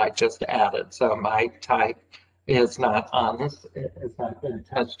that I just added. So my type is not on this, it's not been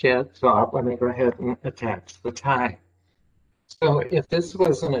touched yet. So let me go ahead and attach the type. So if this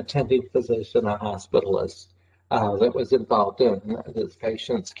was an attending physician, a hospitalist that was involved in this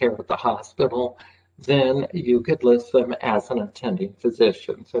patient's care at the hospital, then you could list them as an attending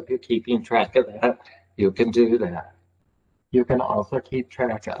physician. So if you're keeping track of that, you can do that. You can also keep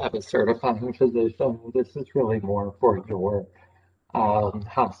track of a certifying physician. This is really more for your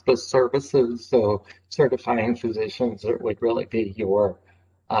hospice services. So certifying physicians would really be your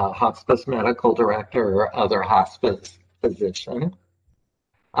hospice medical director or other hospice physician.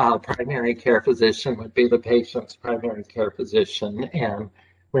 Primary care physician would be the patient's primary care physician. And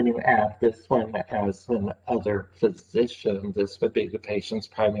when you add this one as an other physician, this would be the patient's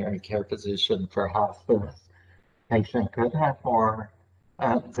primary care physician for hospice. Patient could have more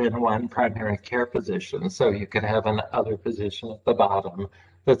than one primary care physician, so you could have an other physician at the bottom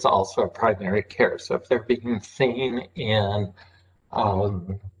that's also primary care. So if they're being seen in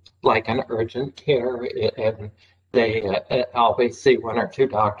like an urgent care and they always see one or two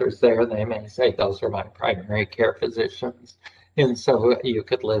doctors there, they may say those are my primary care physicians, and so you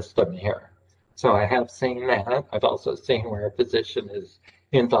could list them here. So I have seen that. I've also seen where a physician is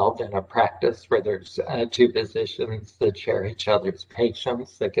involved in a practice where there's two physicians that share each other's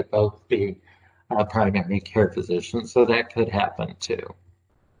patients. They could both be primary care physicians, so that could happen too.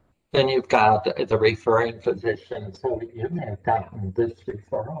 Then you've got the referring physician. So you may have gotten this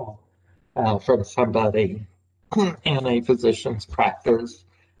referral from somebody in a physician's practice,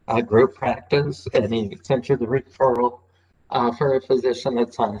 group practice, and he sent you the referral for a physician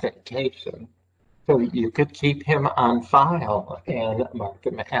that's on vacation. So you could keep him on file and mark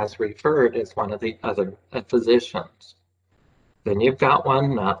him as referred as one of the other physicians. Then you've got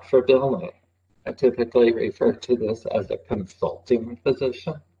one not for billing. I typically refer to this as a consulting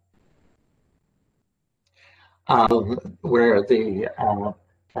physician, where the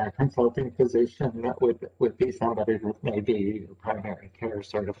consulting physician would be somebody that maybe a primary care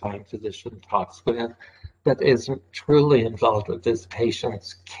certifying physician talks with, but isn't truly involved with this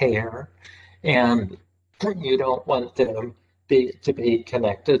patient's care. And you don't want them to be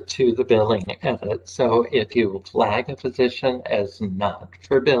connected to the billing edit. So if you flag a physician as not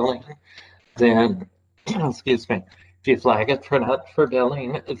for billing, then, excuse me, if you flag it for not for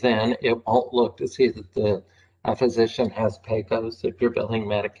billing, then it won't look to see that the physician has PACOs. If you're billing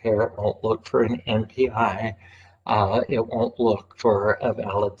Medicare, it won't look for an NPI. it won't look for a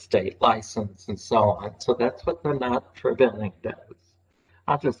valid state license and so on. So that's what the not for billing does.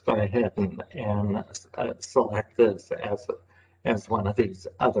 I'll just go ahead and select this as one of these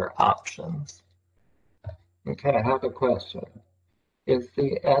other options. Okay, I have a question. Is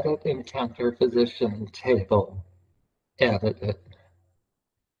the edit encounter physician table edited?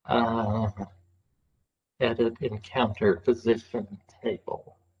 Edit encounter physician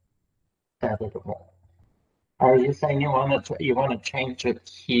table editable. Are you saying you want to change it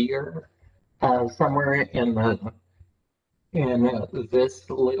here somewhere in this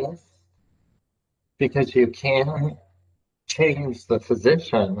list? Because you can change the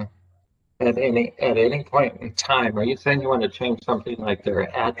physician at any point in time. Are you saying you want to change something like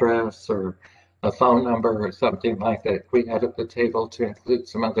their address or a phone number or something like that? We edit the table to include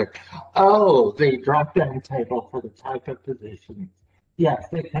some other. Oh, the drop-down table for the type of positions. Yes,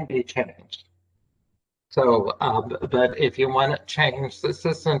 it can be changed. So, but if you want to change, this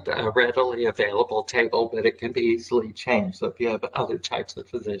isn't a readily available table, but it can be easily changed. So if you have other types of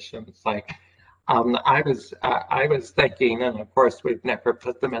physicians, like I was thinking, and of course we've never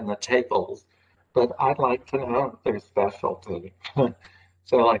put them in the tables, but I'd like to know their specialty.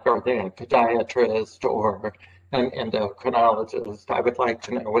 So like, are they a podiatrist or an endocrinologist? I would like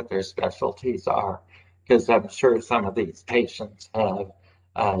to know what their specialties are, because I'm sure some of these patients have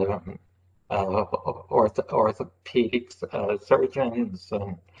orthopedics surgeons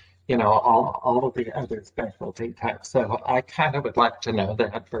and all of the other specialty types. So I kind of would like to know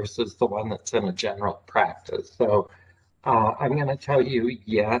that versus the one that's in a general practice. So I'm going to tell you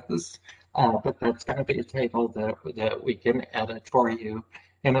yes, but that's going to be a table that we can edit for you.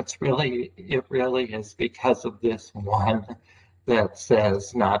 And it really is because of this one that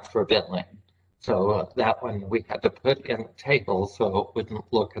says not for billing. So that one we had to put in the table so it wouldn't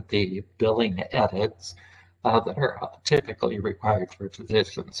look at the billing edits that are typically required for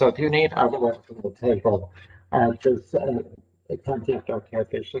physicians. So if you need other ones from the table, just contact our care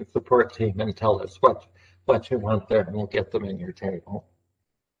patient support team and tell us what you want there, and we'll get them in your table.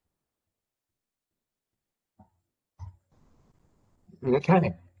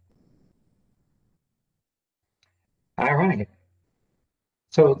 Okay. All right.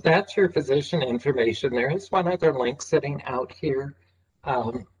 So that's your physician information. There is one other link sitting out here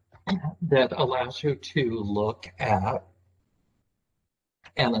that allows you to look at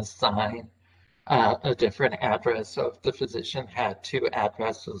and assign a different address. So if the physician had two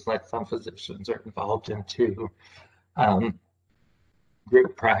addresses, like some physicians are involved in two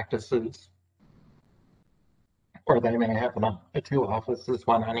group practices, or they may have two offices,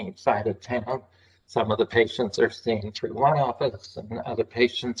 one on each side of town. Some of the patients are seen through one office and other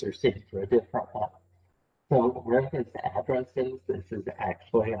patients are seen through a different one. So where this address is, this is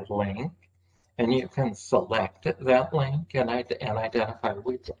actually a link, and you can select that link and identify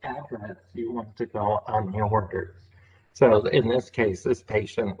which address you want to go on your orders. So in this case, this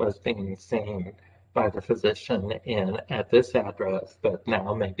patient was being seen by the physician at this address, but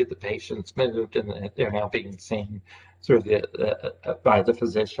now maybe the patient's moved and they're now being seen through by the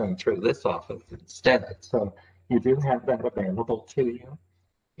physician through this office instead. So you do have that available to you.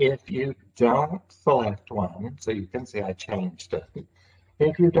 If you don't select one, so you can see I changed it.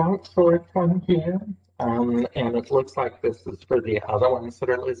 If you don't select one here, and it looks like this is for the other ones that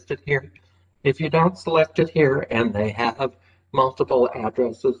are listed here, if you don't select it here and they have multiple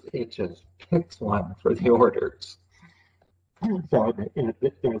addresses, it just picks one for the orders. So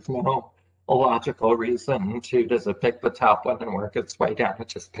there's no logical reason to does it pick the top one and work its way down, it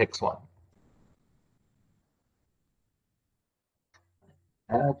just picks one.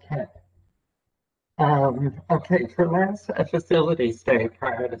 Okay. Okay, for last facility stay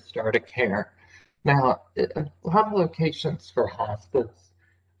prior to start of care. Now, a lot of locations for hospice,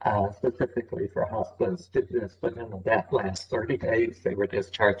 specifically for hospice, do this within that last 30 days. They were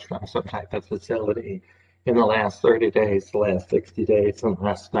discharged from some type of facility in the last 30 days, the last 60 days, and the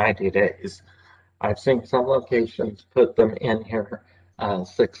last 90 days. I've seen some locations put them in here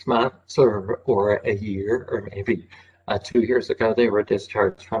 6 months or a year, or maybe 2 years ago they were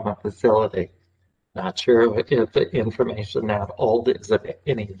discharged from a facility. Not sure if the information that old is of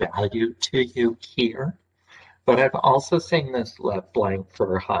any value to you here, but I've also seen this left blank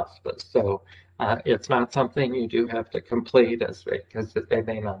for hospice. So it's not something you do have to complete because they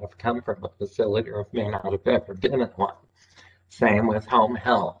may not have come from a facility or may not have ever been in one. Same with home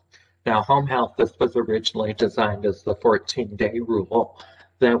health. Now, home health, this was originally designed as the 14-day rule.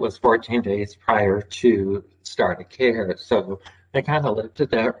 That was 14 days prior to start of care. So they kind of lifted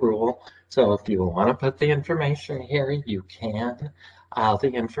that rule. So if you want to put the information here, you can.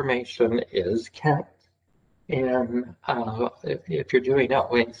 The information is kept And if you're doing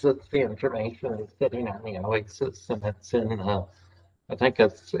Oasis, the information is sitting on the Oasis, and it's in the, I think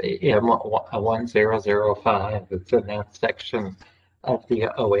it's M1005. It's in that section of the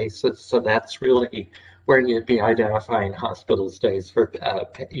Oasis. So that's really where you'd be identifying hospital stays for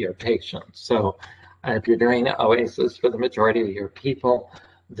your patients. So if you're doing Oasis for the majority of your people,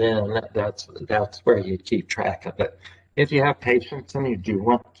 then that's where you keep track of it. If you have patients and you do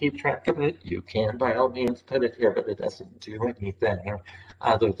want to keep track of it, you can by all means put it here, but it doesn't do anything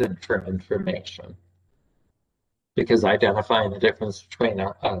other than for information. Because identifying the difference between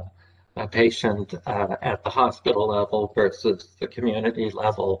a patient at the hospital level versus the community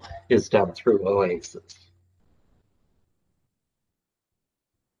level is done through Oasis.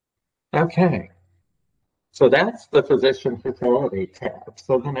 Okay. So that's the physician facility tab.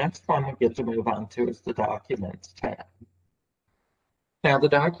 So the next one we get to move on to is the documents tab. Now the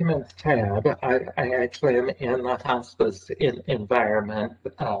documents tab, I actually am in the hospice environment,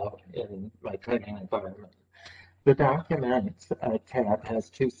 in my training environment. The documents tab has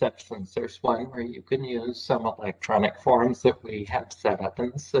two sections. There's one where you can use some electronic forms that we have set up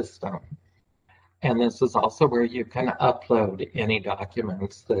in the system. And this is also where you can upload any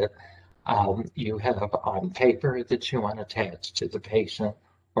documents that you have on paper that you want attached to the patient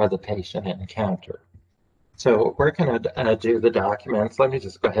or the patient encounter. So we're going to do the documents. Let me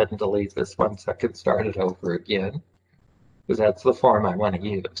just go ahead and delete this one so I can start it over again, because that's the form I want to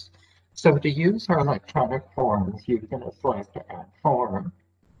use. So to use our electronic forms, you're going to select Add Form,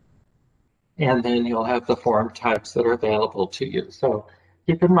 and then you'll have the form types that are available to you. So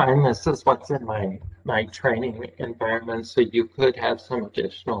keep in mind, this is what's in my training environment, so you could have some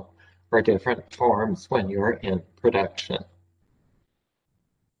additional or different forms when you're in production.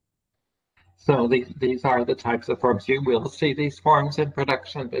 So these are the types of forms. You will see these forms in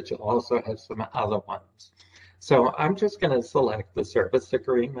production, but you'll also have some other ones. So I'm just going to select the service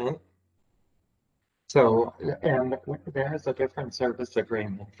agreement. So, and there's a different service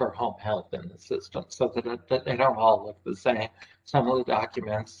agreement for home health in the system, so that they don't all look the same. Some of the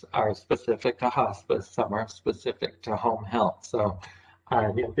documents are specific to hospice, some are specific to home health. So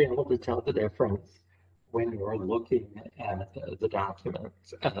you'll be able to tell the difference when you're looking at the document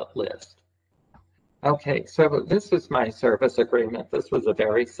list. Okay, so this is my service agreement. This was a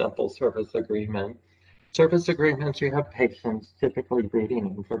very simple service agreement. Service agreements, you have patients typically reading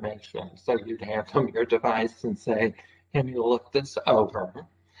information. So you'd hand them your device and say, can you look this over?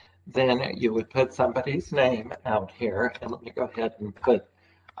 Then you would put somebody's name out here. And let me go ahead and put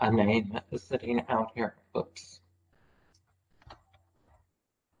a name sitting out here. Oops.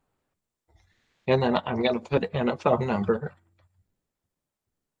 And then I'm going to put in a phone number.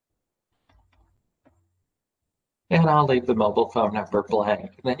 And I'll leave the mobile phone number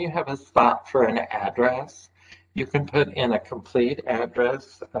blank. Then you have a spot for an address. You can put in a complete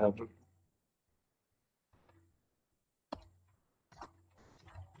address.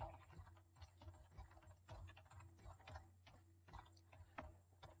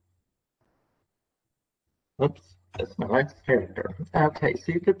 Oops, that's my last character. Okay,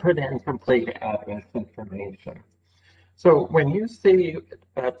 so you could put in complete address information. So when you see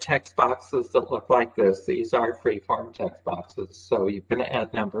text boxes that look like this, these are free-form text boxes. So you can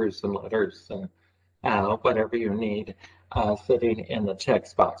add numbers and letters and whatever you need sitting in the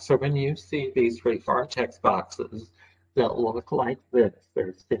text box. So when you see these free-form text boxes that look like this,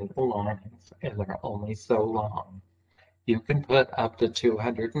 they're single lines and they're only so long. You can put up to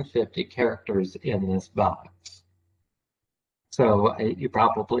 250 characters in this box. So you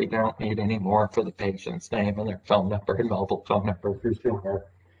probably don't need any more for the patient's name and their phone number and mobile phone number for sure.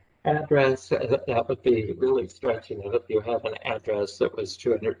 Address, that would be really stretching it if you have an address that was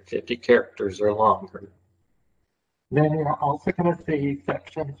 250 characters or longer. Then you're also going to see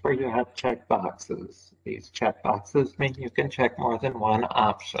sections where you have check boxes. These check boxes mean you can check more than one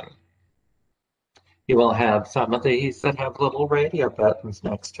option. You will have some of these that have little radio buttons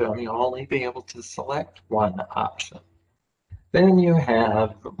next to them. You'll only be able to select one option. Then you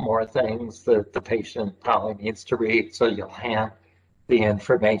have more things that the patient probably needs to read, so you'll hand the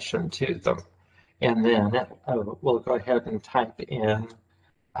information to them. And then we'll go ahead and type in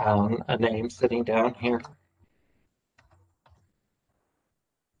a name sitting down here.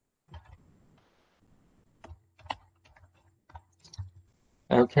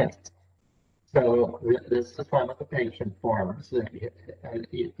 Okay, so this is one of the patient forms.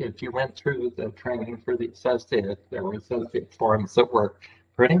 If you went through the training for the associate, there were associate forms that work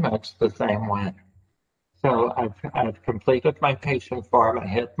pretty much the same way. So I've completed my patient form. I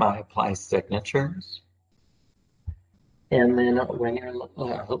hit my apply signatures. And then when you're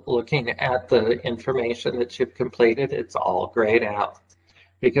looking at the information that you've completed, it's all grayed out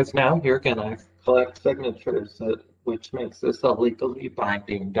because now you're going to collect signatures, which makes this a legally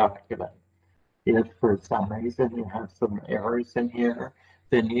binding document. If for some reason you have some errors in here,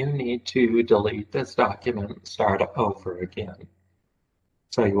 then you need to delete this document and start over again.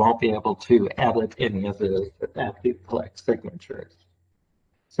 So you won't be able to edit any of this after you collect signatures.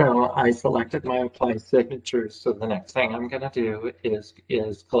 So I selected my apply signatures. So the next thing I'm going to do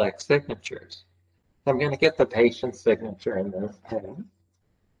is collect signatures. I'm going to get the patient's signature in this case.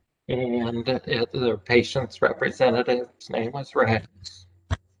 And the patient's representative's name was Rex.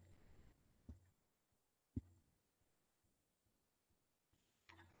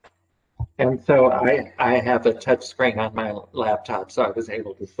 And so I have a touch screen on my laptop, so I was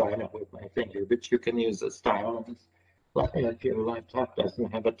able to sign it with my finger, but you can use a stylus. If your laptop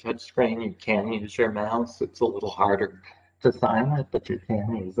doesn't have a touch screen, you can use your mouse. It's a little harder to sign with, but you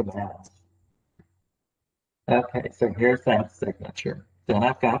can use a mouse. Okay, so here's that signature. Then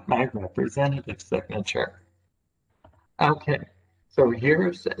I've got my representative signature. Okay, so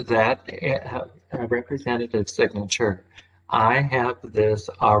here's that representative signature. I have this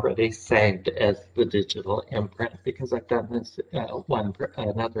already saved as the digital imprint because I've done this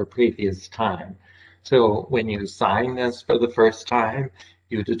another previous time. So when you sign this for the first time,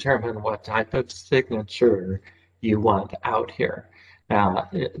 you determine what type of signature you want out here. Now,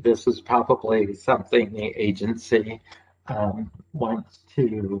 this is probably something the agency wants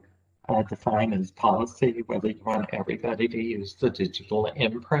to define as policy, whether you want everybody to use the digital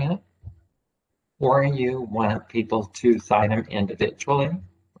imprint or you want people to sign them individually.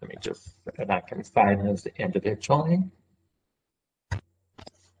 Let me just, and I can sign this individually.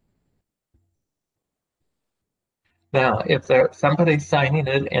 Now, if somebody's signing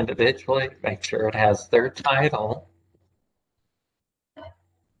it individually, make sure it has their title.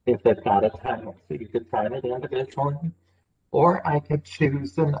 If they've got a title, so you could sign it individually. Or I could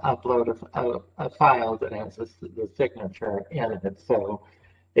choose and upload a file that has the signature in it. So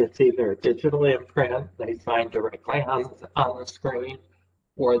it's either a digital imprint, they sign directly on the screen,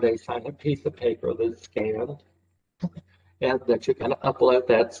 or they sign a piece of paper that's scanned, and that you can upload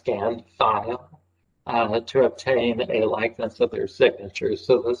that scanned file to obtain a likeness of their signature.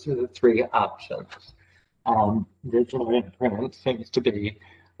 So those are the three options. Digital imprint seems to be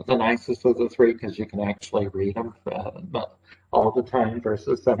the nicest of the three because you can actually read them all the time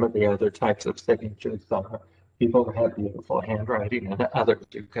versus some of the other types of signatures. People have beautiful handwriting and others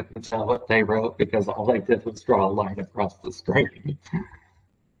you couldn't tell what they wrote because all they did was draw a line across the screen.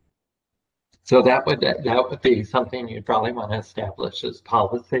 So that would be something you'd probably want to establish as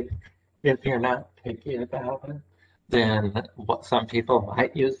policy. If you're not picky about it, then some people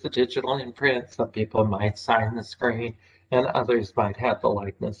might use the digital imprint, some people might sign the screen, and others might have the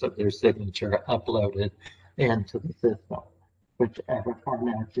likeness of their signature uploaded into the system. Whichever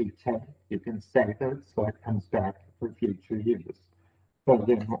format you take, you can save it so it comes back for future use. So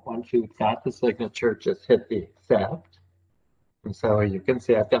then once you've got the signature, just hit the accept. And so you can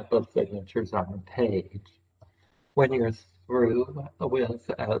see I've got both signatures on the page. When you're through with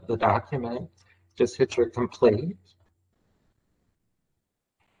the document, just hit your complete.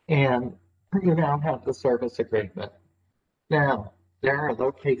 And you now have the service agreement. Now, there are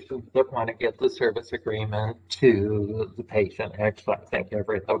locations that want to get the service agreement to the patient. Actually, I think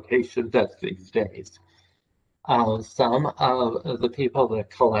every location does these days. Some of the people that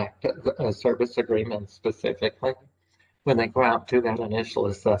collect a service agreement specifically, when they go out to that initial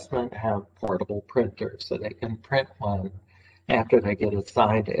assessment, have portable printers so they can print one after they get it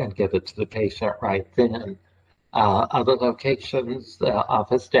signed and give it to the patient right then. Other locations, the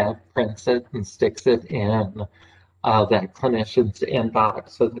office staff prints it and sticks it in that clinician's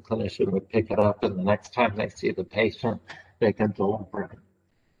inbox so the clinician would pick it up and the next time they see the patient, they can deliver it.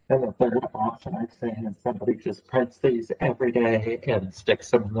 And the third option I've seen is somebody just prints these every day and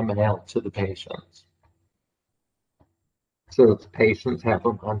sticks them in the mail to the patients. So the patients have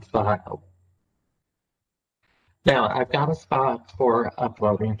them on file. Now, I've got a spot for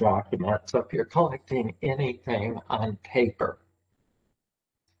uploading documents. So if you're collecting anything on paper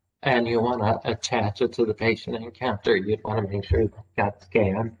and you want to attach it to the patient encounter, you'd want to make sure that got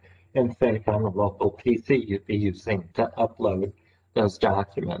scanned and saved on the local PC you'd be using to upload those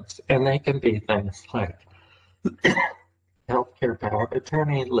documents. And they can be things like healthcare power of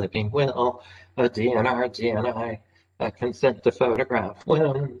attorney, living will, a DNR, DNI, a consent to photograph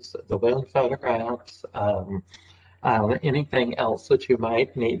wounds, the wound photographs, anything else that you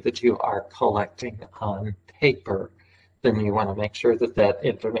might need that you are collecting on paper, then you want to make sure that that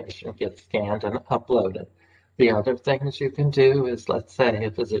information gets scanned and uploaded. The other things you can do is, let's say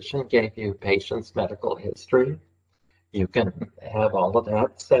a physician gave you patient's medical history. You can have all of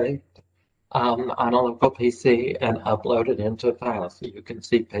that saved on a local PC and upload it into a file so you can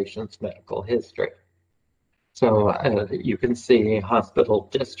see patient's medical history. So you can see hospital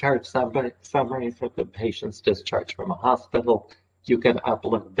discharge summaries of the patient's discharge from a hospital. You can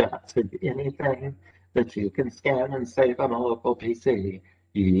upload that to anything that you can scan and save on a local PC.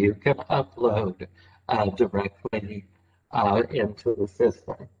 You can upload directly into the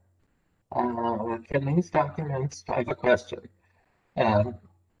system. Can these documents, I have a question.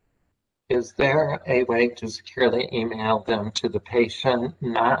 Is there a way to securely email them to the patient,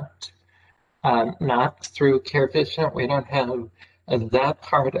 not through CareFishent? We don't have that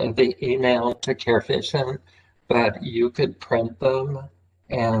part of the email to CareFishent, but you could print them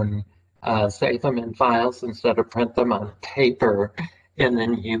and save them in files instead of print them on paper, and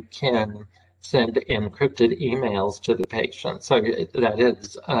then you can send encrypted emails to the patient. So that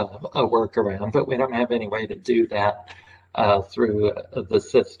is a workaround, but we don't have any way to do that through the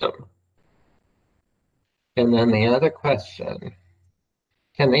system. And then the other question,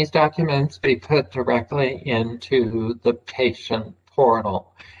 can these documents be put directly into the patient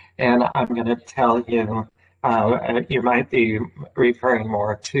portal? And I'm going to tell you, you might be referring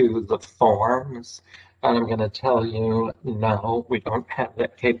more to the forms. And I'm going to tell you, no, we don't have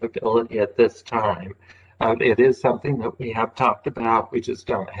that capability at this time. It is something that we have talked about. We just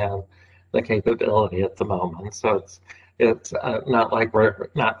don't have the capability at the moment. So it's not like we're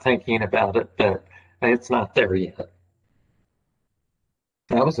not thinking about it, but it's not there yet.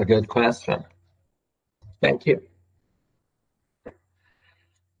 That was a good question. Thank you.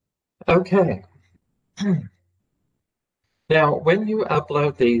 Okay. Now, when you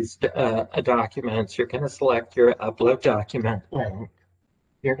upload these documents, you're going to select your upload document link.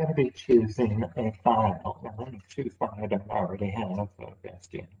 You're going to be choosing a file. Now, let me choose one I don't already have.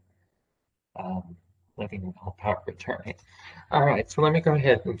 SDN. Living will power attorney. All right, so let me go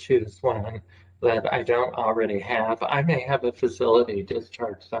ahead and choose one that I don't already have. I may have a facility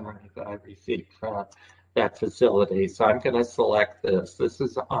discharge summary that I received from that facility. So I'm going to select this. This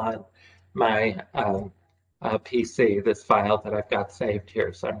is on my PC, this file that I've got saved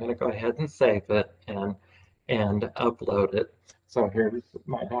here. So I'm going to go ahead and save it and upload it. So here's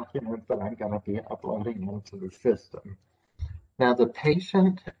my document that I'm going to be uploading into the system. Now, the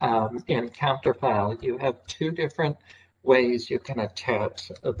patient encounter file, you have two different ways you can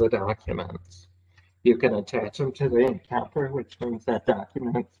attach the documents. You can attach them to the encounter, which means that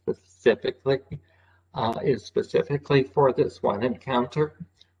document is specifically for this one encounter,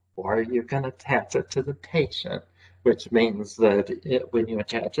 or you can attach it to the patient, which means that when you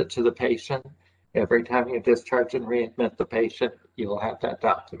attach it to the patient, every time you discharge and readmit the patient, you'll have that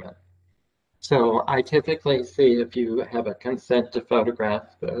document. So I typically see if you have a consent to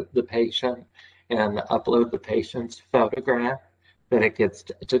photograph the patient and upload the patient's photograph, that it gets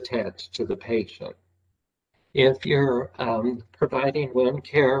attached to the patient. If you're providing wound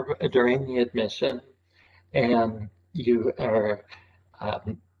care during the admission and you are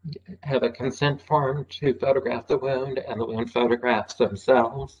have a consent form to photograph the wound and the wound photographs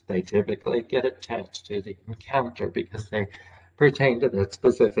themselves, they typically get attached to the encounter because they pertain to that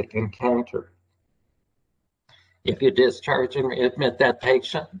specific encounter. If you discharge and readmit that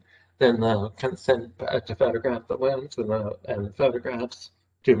patient, then the consent to photograph the wounds and the photographs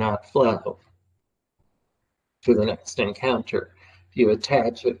do not flow to the next encounter. If you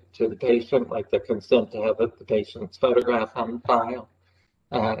attach it to the patient, like the consent to have the patient's photograph on file,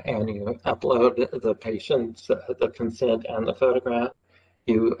 and you upload the patient's the consent and the photograph,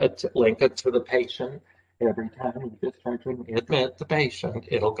 you link it to the patient. Every time you discharge and admit the patient,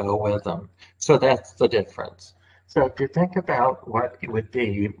 it'll go with them. So that's the difference. So if you think about what would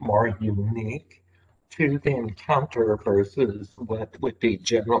be more unique to the encounter versus what would be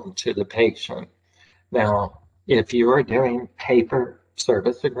general to the patient. Now, if you are doing paper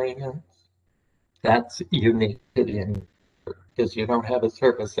service agreements, that's unique to the encounter because you don't have a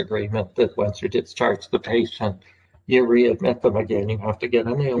service agreement that once you discharge the patient, you readmit them again, you have to get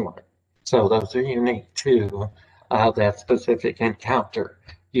a new one. So those are unique to that specific encounter.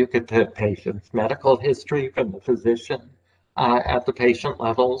 You could put patient's medical history from the physician at the patient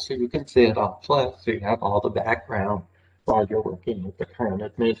level so you can see it all plus, so you have all the background while you're working with the current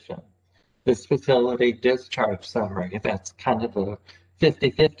admission. This facility discharge summary, that's kind of a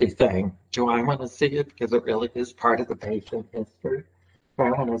 50-50 thing. Do I want to see it because it really is part of the patient history? Do I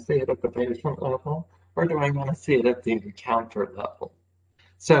want to see it at the patient level, or do I want to see it at the encounter level?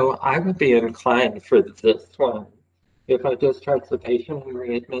 So I would be inclined for this one If I discharge the patient and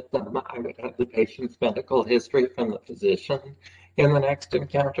readmit them, I would have the patient's medical history from the physician in the next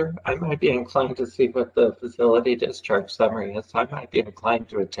encounter. I might be inclined to see what the facility discharge summary is. I might be inclined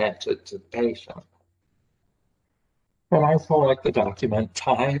to attach it to the patient. And I select the document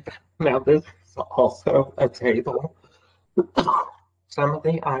type. Now this is also a table. Some of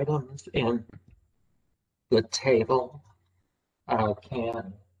the items in the table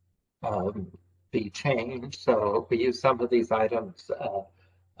can be changed. So we use some of these items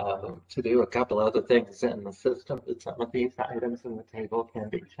to do a couple other things in the system, but some of these items in the table can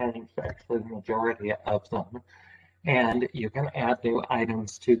be changed, actually the majority of them. And you can add new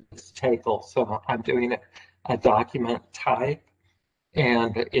items to this table. So I'm doing a document type.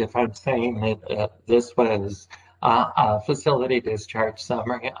 And if I'm saying that this was a facility discharge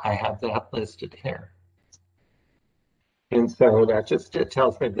summary, I have that listed here. And so that just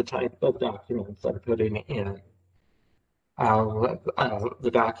tells me the type of documents I'm putting in.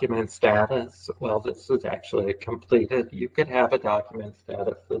 The document status, well, this is actually completed. You could have a document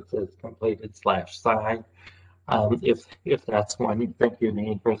status that says completed / signed, if that's one you think you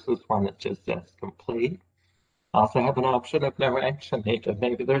need versus one that just says complete. Also have an option of no action needed.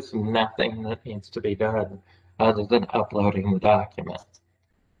 Maybe there's nothing that needs to be done other than uploading the document.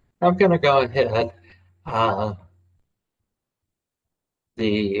 I'm going to go ahead. I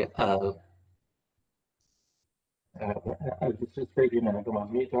was just reading another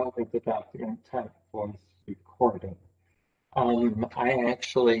one. Resolve the document type voice recording. I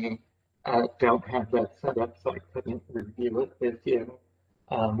actually don't have that set up, so I couldn't review it with you.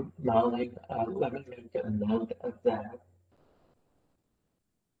 Molly, let me make a note of that.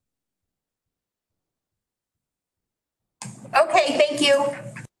 Okay, thank you.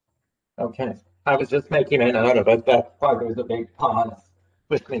 Okay, I was just making a note of it. That's why there's a big pause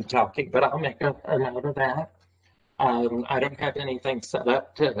with me talking, but I'll make a note of that. I don't have anything set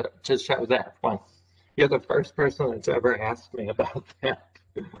up to show that one. You're the first person that's ever asked me about that.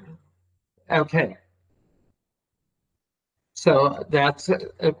 Okay. So that's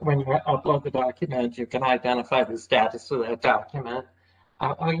when you upload the document, you can identify the status of that document.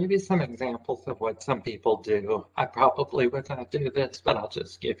 I'll give you some examples of what some people do. I probably would not do this, but I'll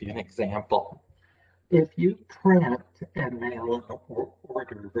just give you an example. If you print and mail an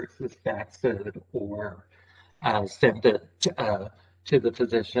order versus fax it or send it to the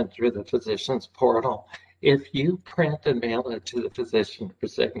physician through the physician's portal, if you print and mail it to the physician for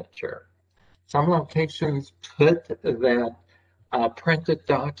signature, some locations put that printed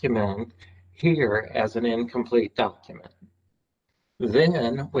document here as an incomplete document.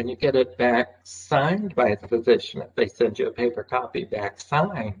 Then, when you get it back signed by the physician, if they send you a paper copy back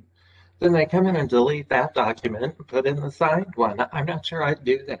signed, then they come in and delete that document and put in the signed one. I'm not sure I'd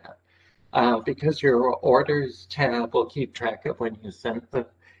do that because your orders tab will keep track of when you sent the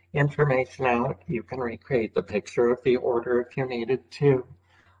information out. You can recreate the picture of the order if you needed to.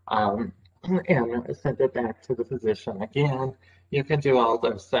 And send it back to the physician again. You can do all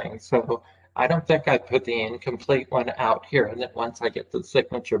those things. So I don't think I'd put the incomplete one out here, and then once I get the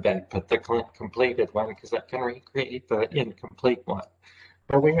signature back, put the completed one, because I can recreate the incomplete one.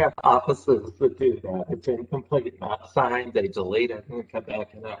 But we have offices that do that. It's incomplete, not signed, they delete it and come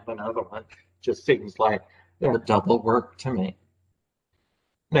back and have another one. Just seems like double work to me.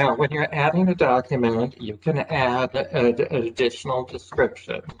 Now, when you're adding a document, you can add an additional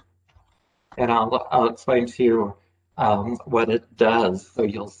description. And I'll explain to you what it does, so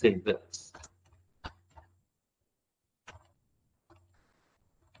you'll see this.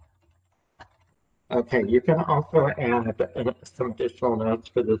 Okay, you can also add some additional notes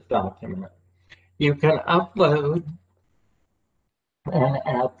for this document. You can upload and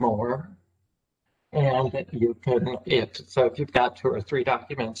add more. And you can, if you've got 2 or 3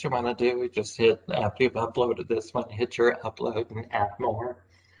 documents you want to do, just hit, after you've uploaded this one, hit your upload and add more.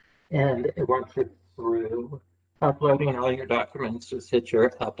 And once you're through uploading all your documents, just hit your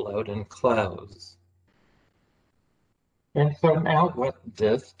upload and close. And so now what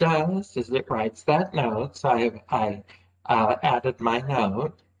this does is it writes that note. So I added my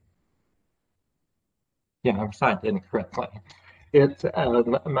note. Yeah, I'm signed in correctly. It's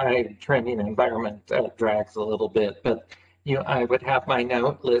my training environment drags a little bit, but I would have my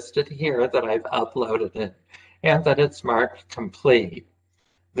note listed here that I've uploaded it and that it's marked complete.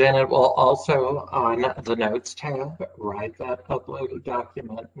 Then it will also, on the Notes tab, write that uploaded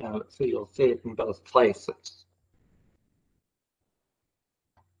document note, so you'll see it in both places.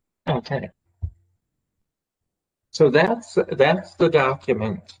 Okay. So that's the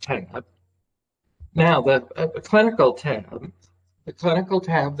document tab. Now the clinical tab The clinical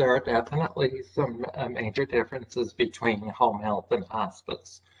tab, there are definitely some major differences between home health and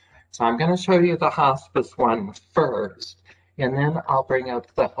hospice. So I'm going to show you the hospice one first, and then I'll bring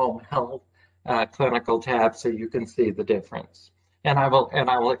up the home health clinical tab so you can see the difference. And I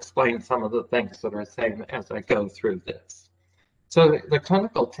will explain some of the things that are same as I go through this. So the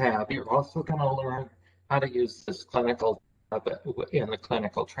clinical tab, you're also going to learn how to use this clinical tab in the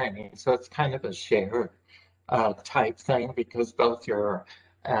clinical training. So it's kind of a shared type thing because both your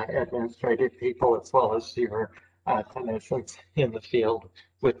administrative people as well as your clinicians in the field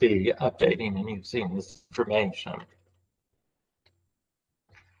would be updating and using this information.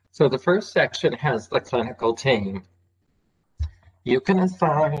 So the first section has the clinical team. You can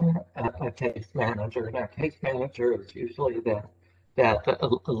assign a case manager. Now, case manager is usually that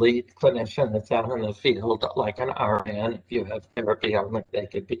lead clinician that's out in the field, like an RN. If you have therapy only, they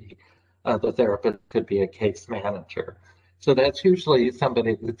could be the therapist could be a case manager. So that's usually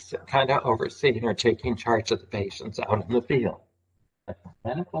somebody that's kind of overseeing or taking charge of the patients out in the field. A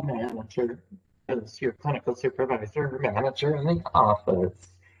medical manager is your clinical supervisor or manager in the office,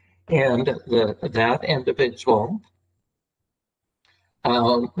 and that individual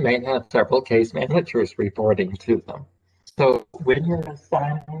may have several case managers reporting to them. So when you're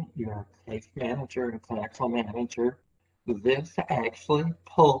assigning your case manager and clinical manager, this actually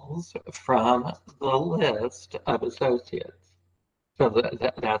pulls from the list of associates. So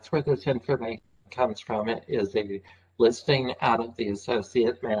that's where this information comes from. It is a listing out of the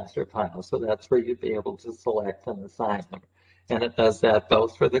associate master file. So that's where you'd be able to select and assign them. And it does that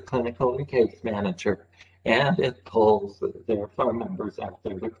both for the clinical and case manager. And it pulls their phone numbers out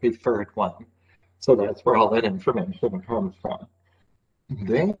there, the preferred one. So that's where all that information comes from.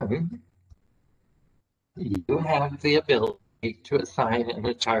 Then you have the ability to assign an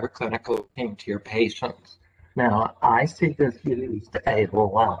entire clinical team to your patients. Now, I see this used a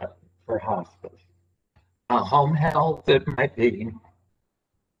lot for hospice. Home health, it might be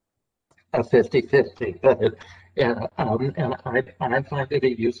a 50-50, but and I find it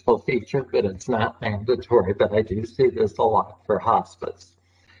a useful feature, but it's not mandatory. But I do see this a lot for hospice.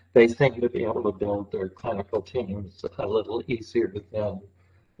 They seem to be able to build their clinical teams a little easier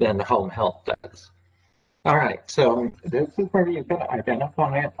than home health does. All right, so this is where you can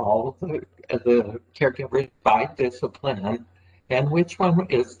identify all of the caregivers by discipline and which one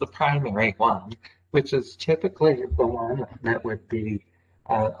is the primary one, which is typically the one that would be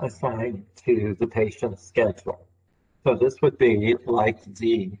assigned to the patient's schedule. So this would be like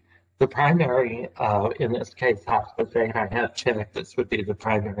the primary, in this case, hospice aide, I have checked, this would be the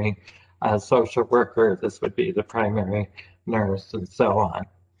primary social worker, this would be the primary nurse, and so on.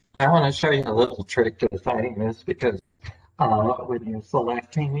 I want to show you a little trick to assigning this because when you're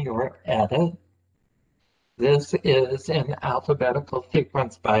selecting your edit, this is in alphabetical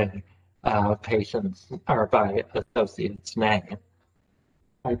sequence by patients or by associate's name.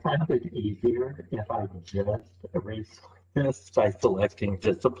 I find it easier if I just reselect this by selecting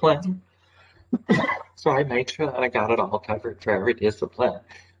discipline. So I made sure that I got it all covered for every discipline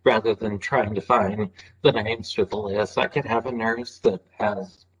rather than trying to find the names to the list. I could have a nurse that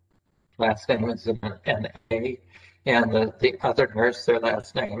has last name is an A, and the other nurse, their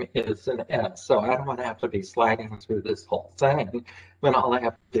last name is an S. So I don't want to have to be sliding through this whole thing when all I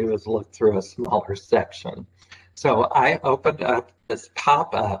have to do is look through a smaller section. So I opened up this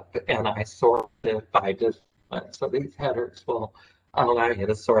pop-up and I sorted it by discipline. So these headers will allow you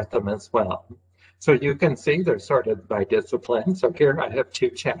to sort them as well. So you can see they're sorted by discipline. So here I have two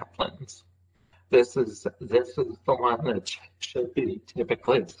chaplains. This is the one that should be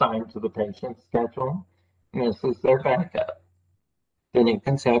typically assigned to the patient's schedule. And this is their backup. Then you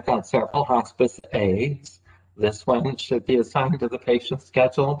can see I've got several hospice aides. This one should be assigned to the patient's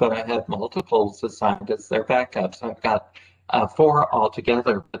schedule, but I have multiples assigned as their backups. I've got 4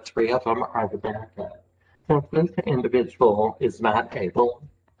 altogether, but 3 of them are the backup. So if this individual is not able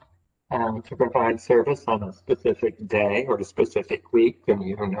to provide service on a specific day or a specific week, then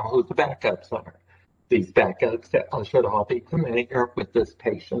you know who the backups are. These backups should all be familiar with this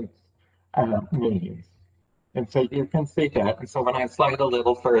patient's needs. And so you can see that. And so when I slide a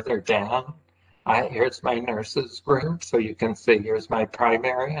little further down, here's my nurses group. So you can see here's my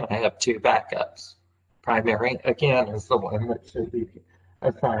primary, and I have 2 backups. Primary, again, is the one that should be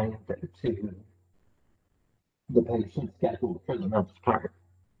assigned to the patient's schedule for the most part.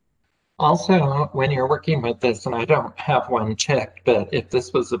 Also, when you're working with this, and I don't have one checked, but if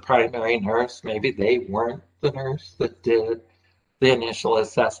this was the primary nurse, maybe they weren't the nurse that did the initial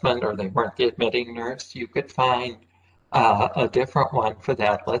assessment or they weren't the admitting nurse, you could find a different one for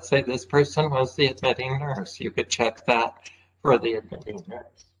that. Let's say this person was the admitting nurse. You could check that for the admitting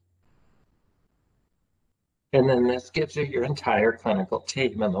nurse. And then this gives you your entire clinical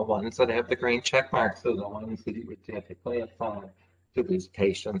team, and the ones that have the green check marks are the ones that you would typically assign to this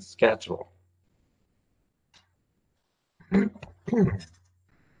patient's schedule.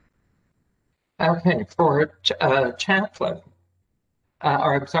 Okay, for chaplain,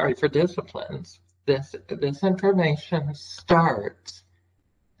 or I'm sorry, for disciplines, this information starts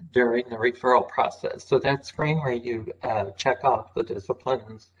during the referral process. So that screen where you check off the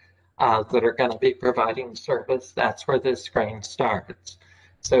disciplines that are going to be providing service, that's where this screen starts.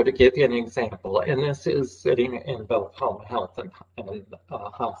 So to give you an example, and this is sitting in both home health and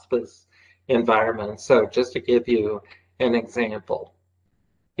hospice environments. So just to give you an example,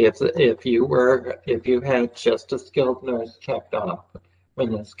 if you had just a skilled nurse checked off,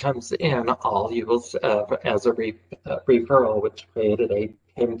 when this comes in, all you will as a referral, which created a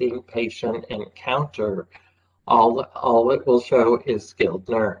pending patient encounter, all it will show is skilled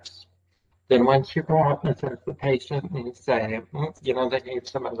nurse. Then once you go out and assess the patient and you say, you know, they need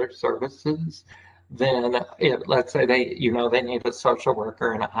some other services, then let's say they need a social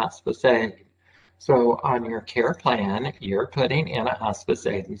worker and a hospice aide. So on your care plan, you're putting in a hospice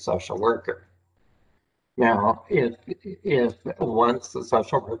aide and social worker. Now, if once the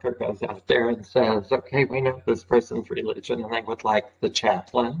social worker goes out there and says, okay, we know this person's religion and they would like the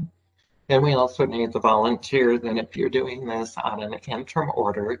chaplain, and we also need the volunteer, then if you're doing this on an interim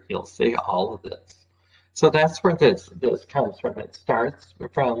order, you'll see all of this. So that's where this comes from. It starts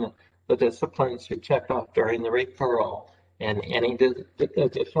from the disciplines you check off during the referral, and any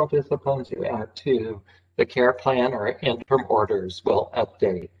additional disciplines you add to the care plan or interim orders will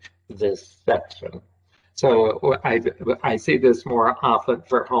update this section. So I see this more often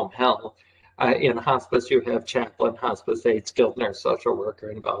for home health. In hospice, you have chaplain, hospice aide, skilled nurse, social worker,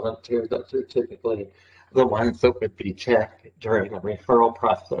 and volunteer. Those are typically the ones that would be checked during the referral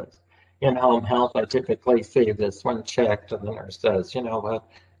process. In home health, I typically see this one checked, and the nurse says, you know what,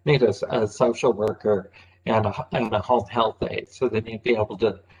 need a social worker and a home health aide. So then you'd be able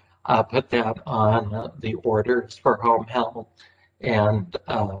to put that on the orders for home health and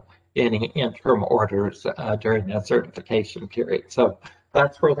any interim orders during that certification period. So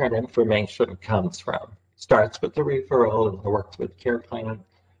that's where that information comes from. Starts with the referral and works with care plan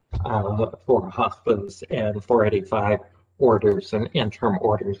for hospice and 485 orders and interim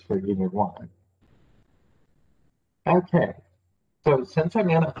orders for unit 1. Okay, so since I'm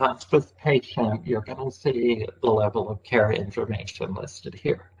in a hospice patient, you're going to see the level of care information listed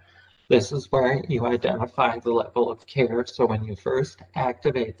here. This is where you identify the level of care. So when you first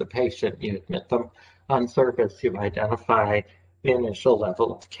activate the patient, you admit them on service, you identify the initial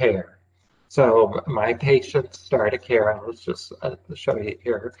level of care. So my patient start of care, I'll just show you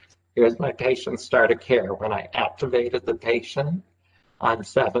here. Here's my patient start of care. When I activated the patient on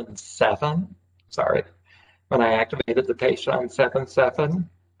 7/7, when I activated the patient on 7/7,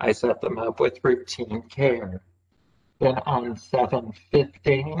 I set them up with routine care. Then on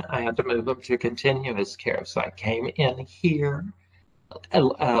 7/15, I had to move them to continuous care. So I came in here,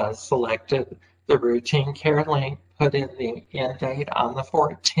 selected the routine care link, put in the end date on the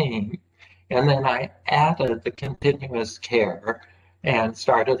 14th, and then I added the continuous care and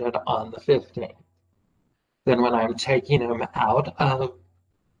started it on the 15th. Then when I'm taking them out of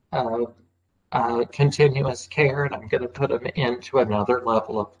continuous care and I'm going to put them into another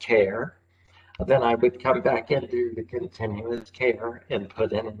level of care, then I would come back and do the continuous care and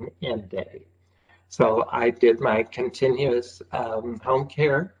put in an end date. So I did my continuous home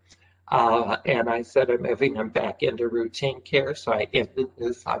care, and I said I'm moving them back into routine care. So I ended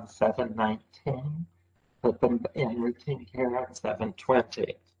this on 7/19, put them in routine care on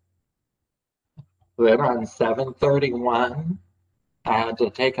 7/20. Then on 7/31, I had to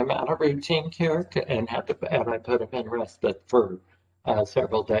take them out of routine care and I put them in respite for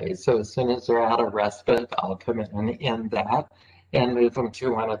several days. So as soon as they're out of respite, I'll come in and end that and move them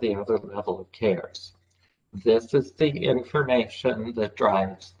to one of the other level of cares. This is the information that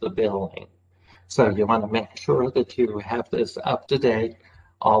drives the billing. So you want to make sure that you have this up to date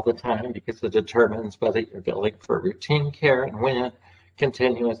all the time because it determines whether you're billing for routine care and when,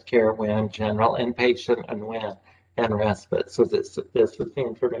 continuous care when, general inpatient and when, and respite. So this is the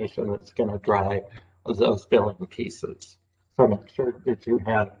information that's going to drive those billing pieces. So make sure that you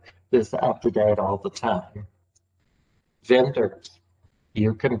have this up to date all the time. Vendors.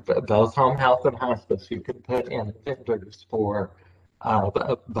 You can, both home health and hospice, you can put in vendors for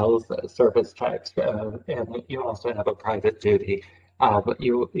both service types, and you also have a private duty, but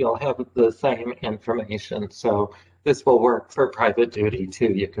you'll have the same information. So this will work for private duty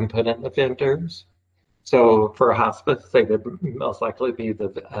too. You can put in the vendors. So for hospice, they would most likely be the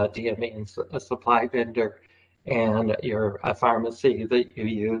DME and a supply vendor, and your pharmacy that you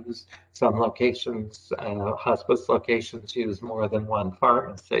use. Some locations, hospice locations, use more than one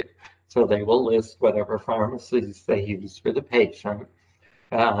pharmacy. So they will list whatever pharmacies they use for the patient.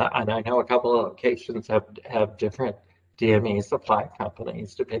 And I know a couple of locations have different DME supply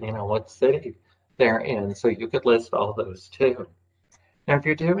companies depending on what city they're in. So you could list all those too. Now, if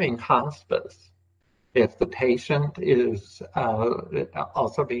you're doing hospice, if the patient is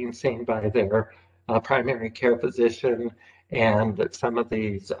also being seen by their primary care physician and some of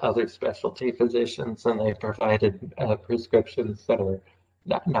these other specialty physicians, and they provided prescriptions that are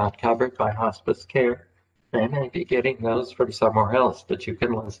not covered by hospice care, they may be getting those from somewhere else, but you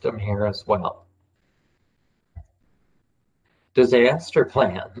can list them here as well. Disaster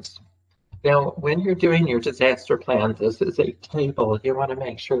plans. Now, when you're doing your disaster plan, this is a table you want to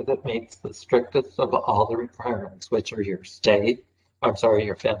make sure that meets the strictest of all the requirements, which are your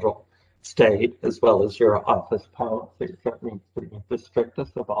your federal, state, as well as your office policies. That needs to meet the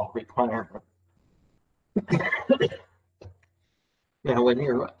strictest of all requirements. Now, when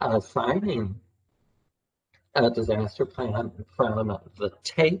you're assigning a disaster plan from the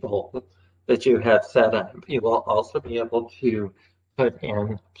table that you have set up, you will also be able to put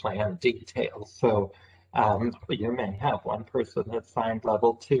in plan details. So you may have one person that's signed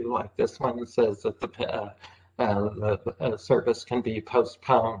level 2, like this one says that the service can be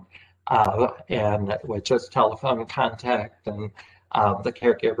postponed, and with just telephone contact, and the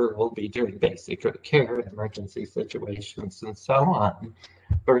caregiver will be doing basic care in emergency situations and so on.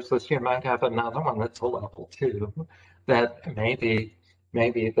 Versus you might have another one that's a level 2 that maybe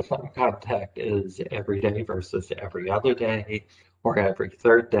the phone contact is every day versus every other day or every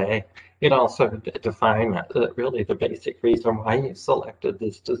third day. It also defines really the basic reason why you selected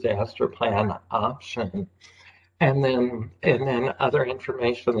this disaster plan option. And then other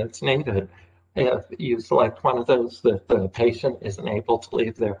information that's needed. If you select one of those that the patient isn't able to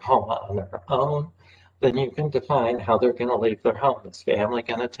leave their home on their own, then you can define how they're going to leave their home. Is family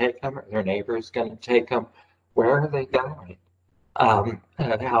going to take them, or their neighbors going to take them? Where are they going?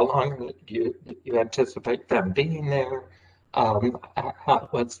 How long do you anticipate them being there?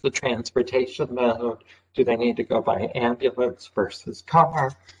 What's the transportation mode? Do they need to go by ambulance versus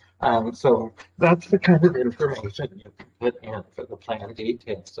car? So that's the kind of information you can put in for the plan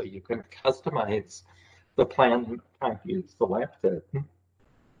details, so you can customize the plan type you selected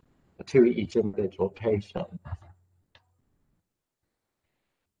to each individual patient.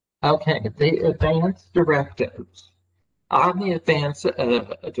 Okay, the advance directives. On the advance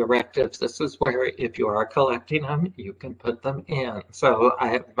directives, this is where if you are collecting them, you can put them in. So I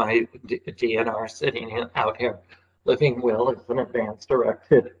have my DNR sitting out here. Living will is an advance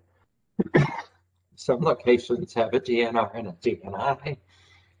directive. Some locations have a DNR and a DNI.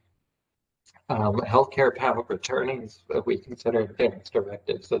 Healthcare power of attorney is what we consider advance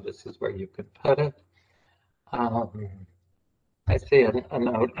directive, so this is where you can put it. I see a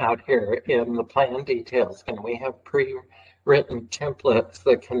note out here in the plan details. Can we have pre-written templates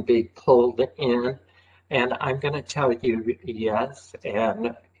that can be pulled in? And I'm going to tell you yes,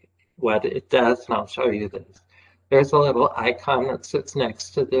 and what it does, and I'll show you this. There's a little icon that sits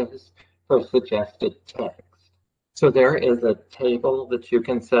next to this for suggested text. So there is a table that you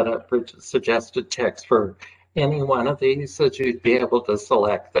can set up for suggested text for any one of these, so that you'd be able to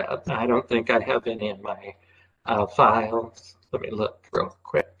select that. I don't think I have any in my files. Let me look real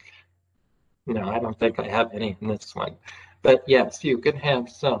quick. No, I don't think I have any in this one. But yes, you can have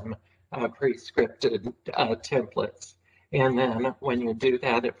some pre-scripted templates. And then when you do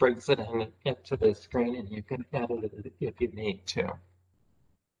that, it brings it into the screen, and you can edit it if you need to.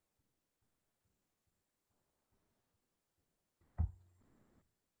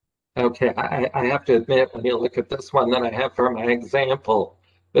 Okay, I have to admit, when you look at this one that I have for my example,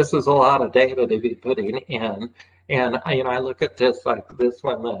 this is a lot of data to be putting in. And I look at this, like this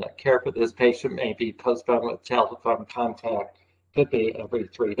one, the care for this patient may be postponed with telephone contact, could be every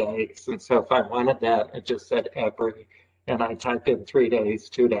 3 days. And so if I wanted that, it just said every, and I type in 3 days,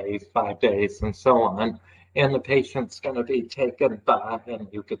 2 days, 5 days, and so on. And the patient's going to be taken by, and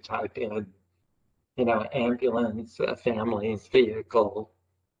you could type in, ambulance, families, vehicle,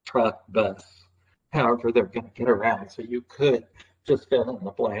 truck, bus, however they're going to get around. So you could just fill in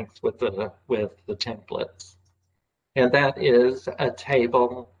the blanks with the templates. And that is a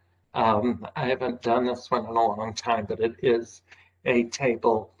table. I haven't done this one in a long time, but it is a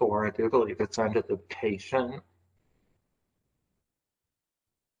table for, I do believe it's under the patient.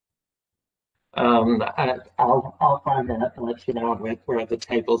 I'll find that and let you know where the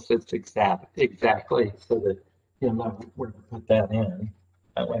table sits exactly so that you'll know where to put that in.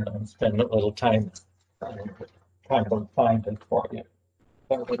 That way I don't spend a little time trying to find it for you.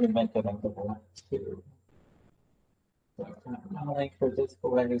 That would make it under one too. So link for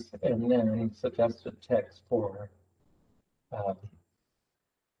displays and then suggested text for um,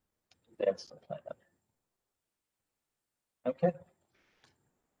 that's the plan. Okay.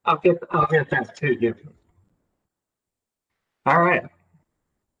 I'll get that to you. All right.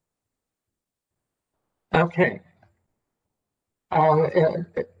 Okay. Uh,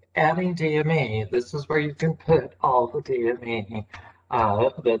 Adding DME, this is where you can put all the DME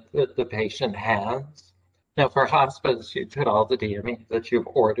that the patient has. Now, for hospice, you put all the DME that you've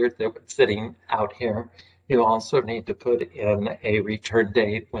ordered that was sitting out here. You also need to put in a return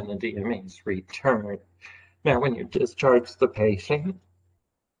date when the DME is returned. Now, when you discharge the patient,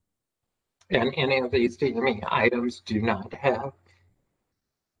 and any of these DME items do not have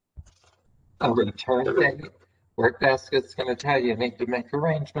a return date, WorkBasket's going to tell you need to make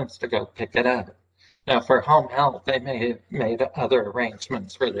arrangements to go pick it up. Now, for home health, they may have made other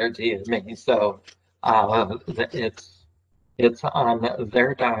arrangements for their DME, so it's on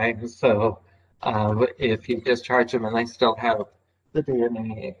their dime. So if you discharge them and they still have the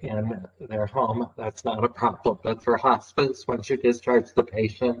DME in their home, that's not a problem. But for hospice, once you discharge the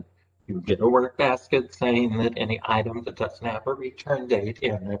patient, you get a work basket saying that any item that doesn't have a return date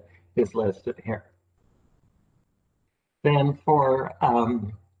in it is listed here. Then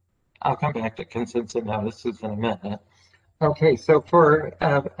I'll come back to consents and notices in a minute. Okay, so for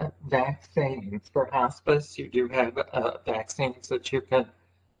vaccines, for hospice, you do have vaccines that you can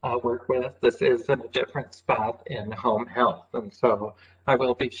work with. This is in a different spot in home health, and so I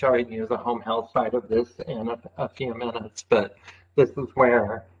will be showing you the home health side of this in a few minutes, but this is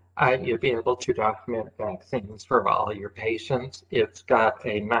where you'll be able to document vaccines for all your patients. It's got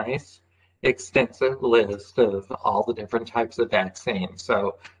a nice extensive list of all the different types of vaccines.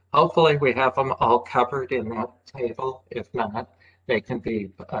 So hopefully we have them all covered in that table. If not, they can be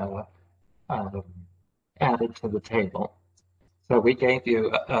added to the table. So we gave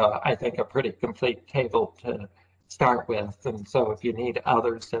you, I think, a pretty complete table to start with. And so if you need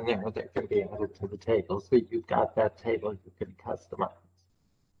others in there, they can be added to the table. So you've got that table you can customize.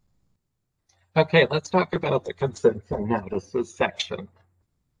 Okay, let's talk about the consents and notices section.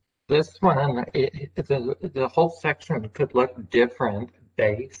 This one, the whole section could look different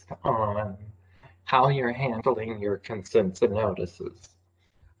based on how you're handling your consents and notices.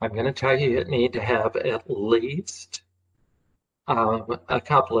 I'm going to tell you need to have at least a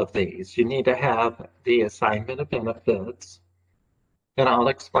couple of these. You need to have the assignment of benefits, and I'll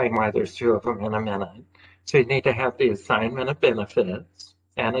explain why there's two of them in a minute. So you need to have the assignment of benefits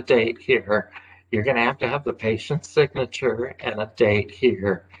and a date here. You're going to have the patient's signature and a date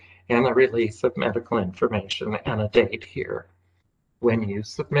here, and the release of medical information and a date here. When you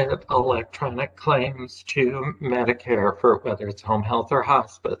submit electronic claims to Medicare for whether it's home health or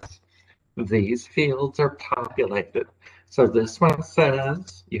hospice, these fields are populated. So this one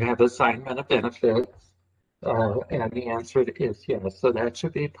says you have assignment of benefits, and the answer is yes. So that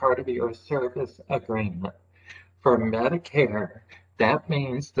should be part of your service agreement. For Medicare, that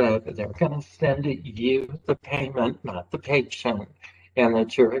means that they're going to send you the payment, not the patient, and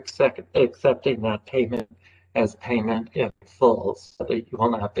that you're accepting that payment as payment in full, so that you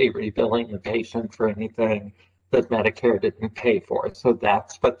will not be rebilling the patient for anything that Medicare didn't pay for. So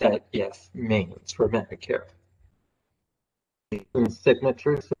that's what that yes means for Medicare.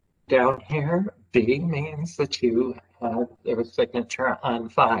 Signatures down here. B means that you have their signature on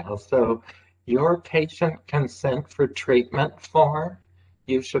file. So your patient consent for treatment form,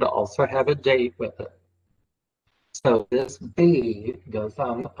 you should also have a date with it. So this B goes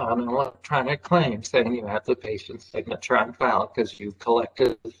on an electronic claim saying you have the patient's signature on file because you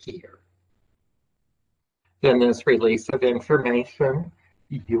collected it here. Then this release of information,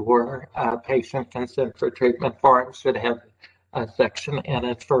 your patient consent for treatment form should have a section in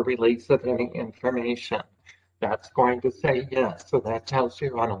it for release of any information. That's going to say yes. So that tells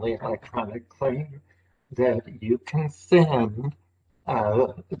you on an electronic claim that you can send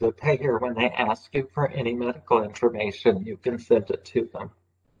the payer, when they ask you for any medical information, you can send it to them.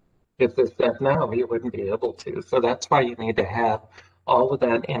 If they said no, you wouldn't be able to. So that's why you need to have all of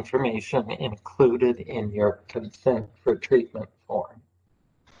that information included in your consent for treatment form.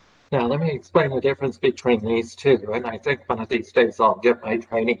 Now, let me explain the difference between these two, and I think one of these days I'll get my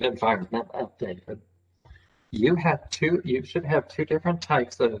training environment updated. You should have two different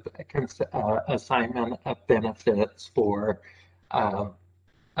types of assignment of benefits for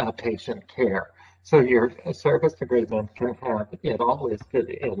patient care. So your service agreement can have it all listed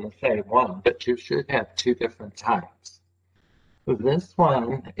in the same one, but you should have two different types. This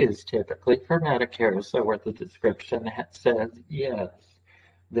one is typically for Medicare, so where the description says yes,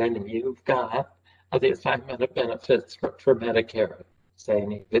 then you've got the assignment of benefits for Medicare,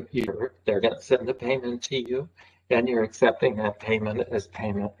 saying that they're going to send the payment to you, and you're accepting that payment as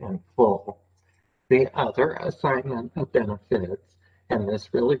payment in full. The other assignment of benefits, and this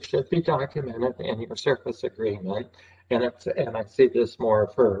really should be documented in your service agreement, and I see this more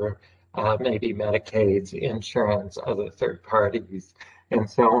for maybe Medicaid's insurance, other third parties, and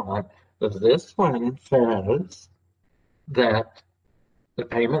so on. But this one says that the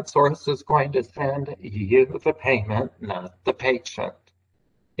payment source is going to send you the payment, not the patient.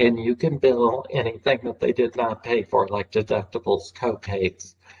 And you can bill anything that they did not pay for, like deductibles,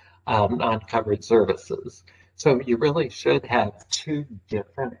 co-pays, non-covered services. So you really should have two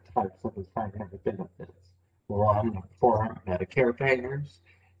different types of assignment of benefits. One for Medicare payers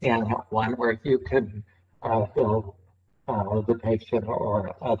and one where you can bill the patient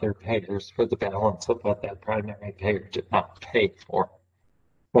or other payers for the balance of what that primary payer did not pay for.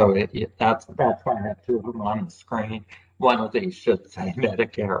 So that's why I have two of them on the screen. One of these should say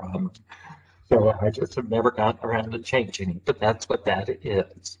Medicare on them. So I just have never gotten around to changing it, but that's what that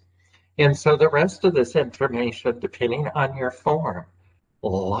is. And so the rest of this information, depending on your form, a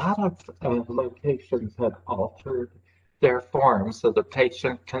lot of locations have altered their form so the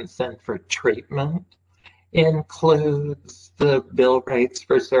patient consent for treatment includes the bill rates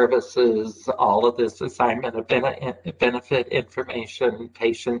for services, all of this assignment of benefit information,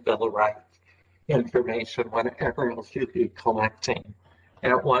 patient bill of rights information, whatever else you'd be collecting.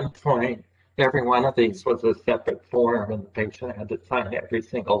 At one point, every one of these was a separate form and the patient had to sign every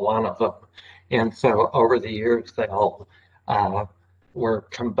single one of them. And so over the years, they all were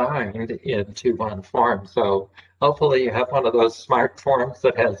combined into one form. So hopefully you have one of those smart forms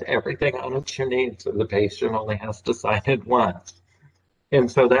that has everything on it you need, so the patient only has to sign it once.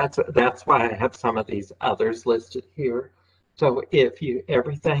 And so that's why I have some of these others listed here. So if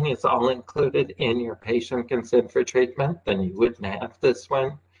everything is all included in your patient consent for treatment, then you wouldn't have this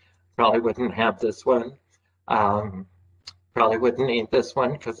one. Probably wouldn't have this one. Probably wouldn't need this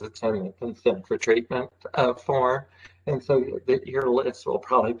one because it's in the consent for treatment form. And so your list will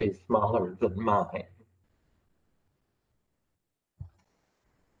probably be smaller than mine.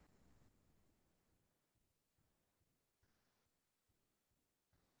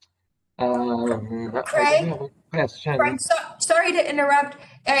 Craig? I have a question. Frank, sorry to interrupt.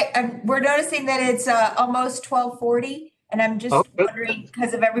 We're noticing that it's almost 12:40, and I'm just wondering,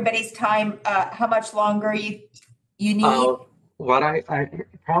 because of everybody's time, how much longer you need? What I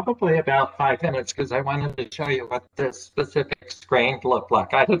probably about 5 minutes because I wanted to show you what this specific screen looked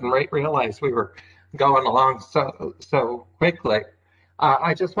like. I didn't realize we were going along so quickly.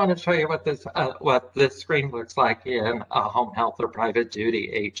 I just want to show you what this screen looks like in a home health or private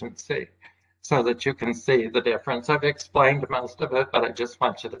duty agency, so that you can see the difference. I've explained most of it, but I just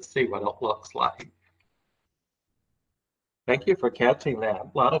want you to see what it looks like. Thank you for catching that.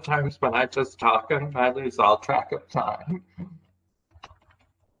 A lot of times when I just talking, I lose all track of time.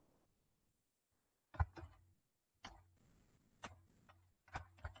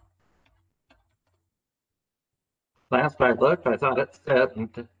 Last I looked, I thought it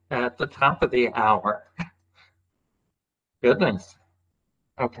said at the top of the hour. Goodness.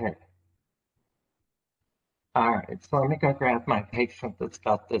 Okay. All right, so let me go grab my patient that's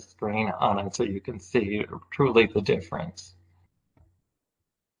got this screen on it so you can see truly the difference.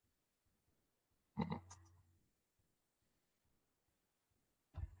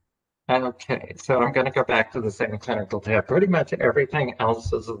 Okay, so I'm going to go back to the same clinical tab. Pretty much everything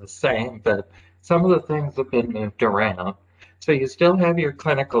else is the same, but some of the things have been moved around. So you still have your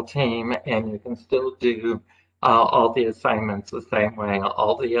clinical team and you can still do all the assignments the same way.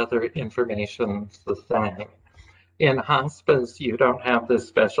 All the other information's the same. In hospice, you don't have the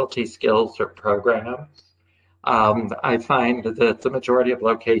specialty skills or programs. I find that the majority of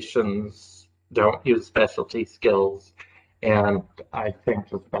locations don't use specialty skills, and I think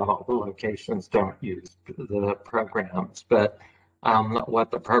just about all the locations don't use the programs. But what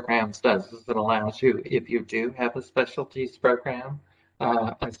the programs does is it allows you, if you do have a specialty program,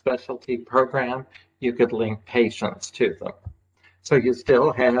 you could link patients to them. So you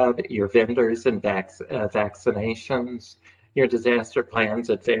still have your vendors and vaccinations, your disaster plans,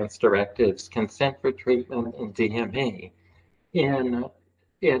 advanced directives, consent for treatment, and DME. In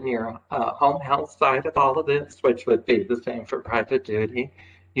your home health side of all of this, which would be the same for private duty,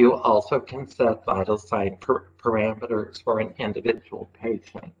 You also can set vital sign parameters for an individual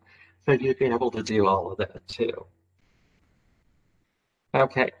patient. So you'd be able to do all of that too.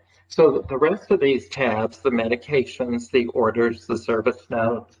 Okay, so the rest of these tabs, the medications, the orders, the service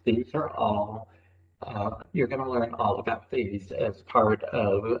notes, these are all, you're going to learn all about these as part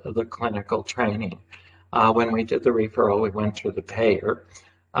of the clinical training. When we did the referral, we went through the payer.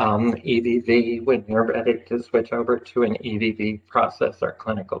 EVV, when you're ready to switch over to an EVV process, our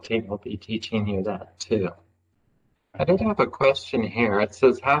clinical team will be teaching you that too. I did have a question here. It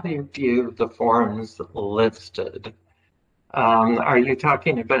says, how do you view the forms listed? Are you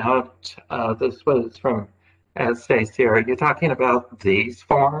talking about, this was from Stacy, are you talking about these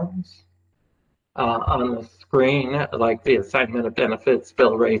forms on the screen, like the assignment of benefits,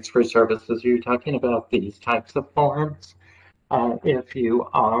 bill rates for services? You're talking about these types of forms? If you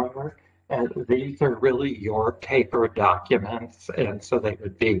are, these are really your paper documents, and so they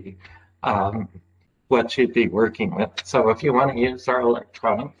would be what you'd be working with. So if you want to use our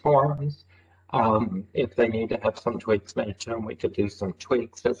electronic forms, if they need to have some tweaks made to them, we could do some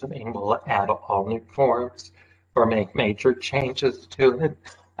tweaks. Doesn't mean we'll add all new forms or make major changes to it.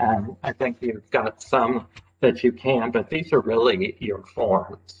 I think you've got some that you can, but these are really your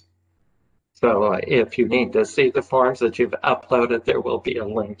forms. So if you need to see the forms that you've uploaded, there will be a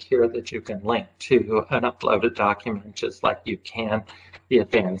link here that you can link to an uploaded document, just like you can the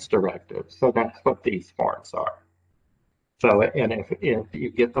advanced directive. So that's what these forms are. So, and if you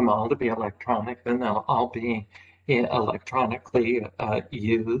get them all to be electronic, then they'll all be electronically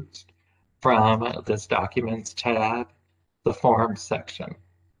used from this Documents tab, the Forms section.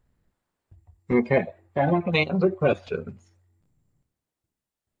 Okay, any other questions?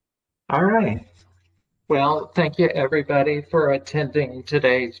 All right. Well, thank you everybody for attending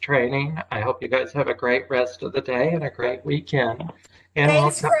today's training. I hope you guys have a great rest of the day and a great weekend. And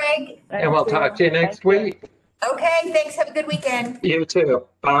Thanks, Craig. we'll talk to you next week. Okay, thanks. Have a good weekend. You too.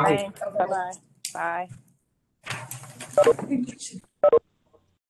 Bye. Bye. Bye-bye. Bye.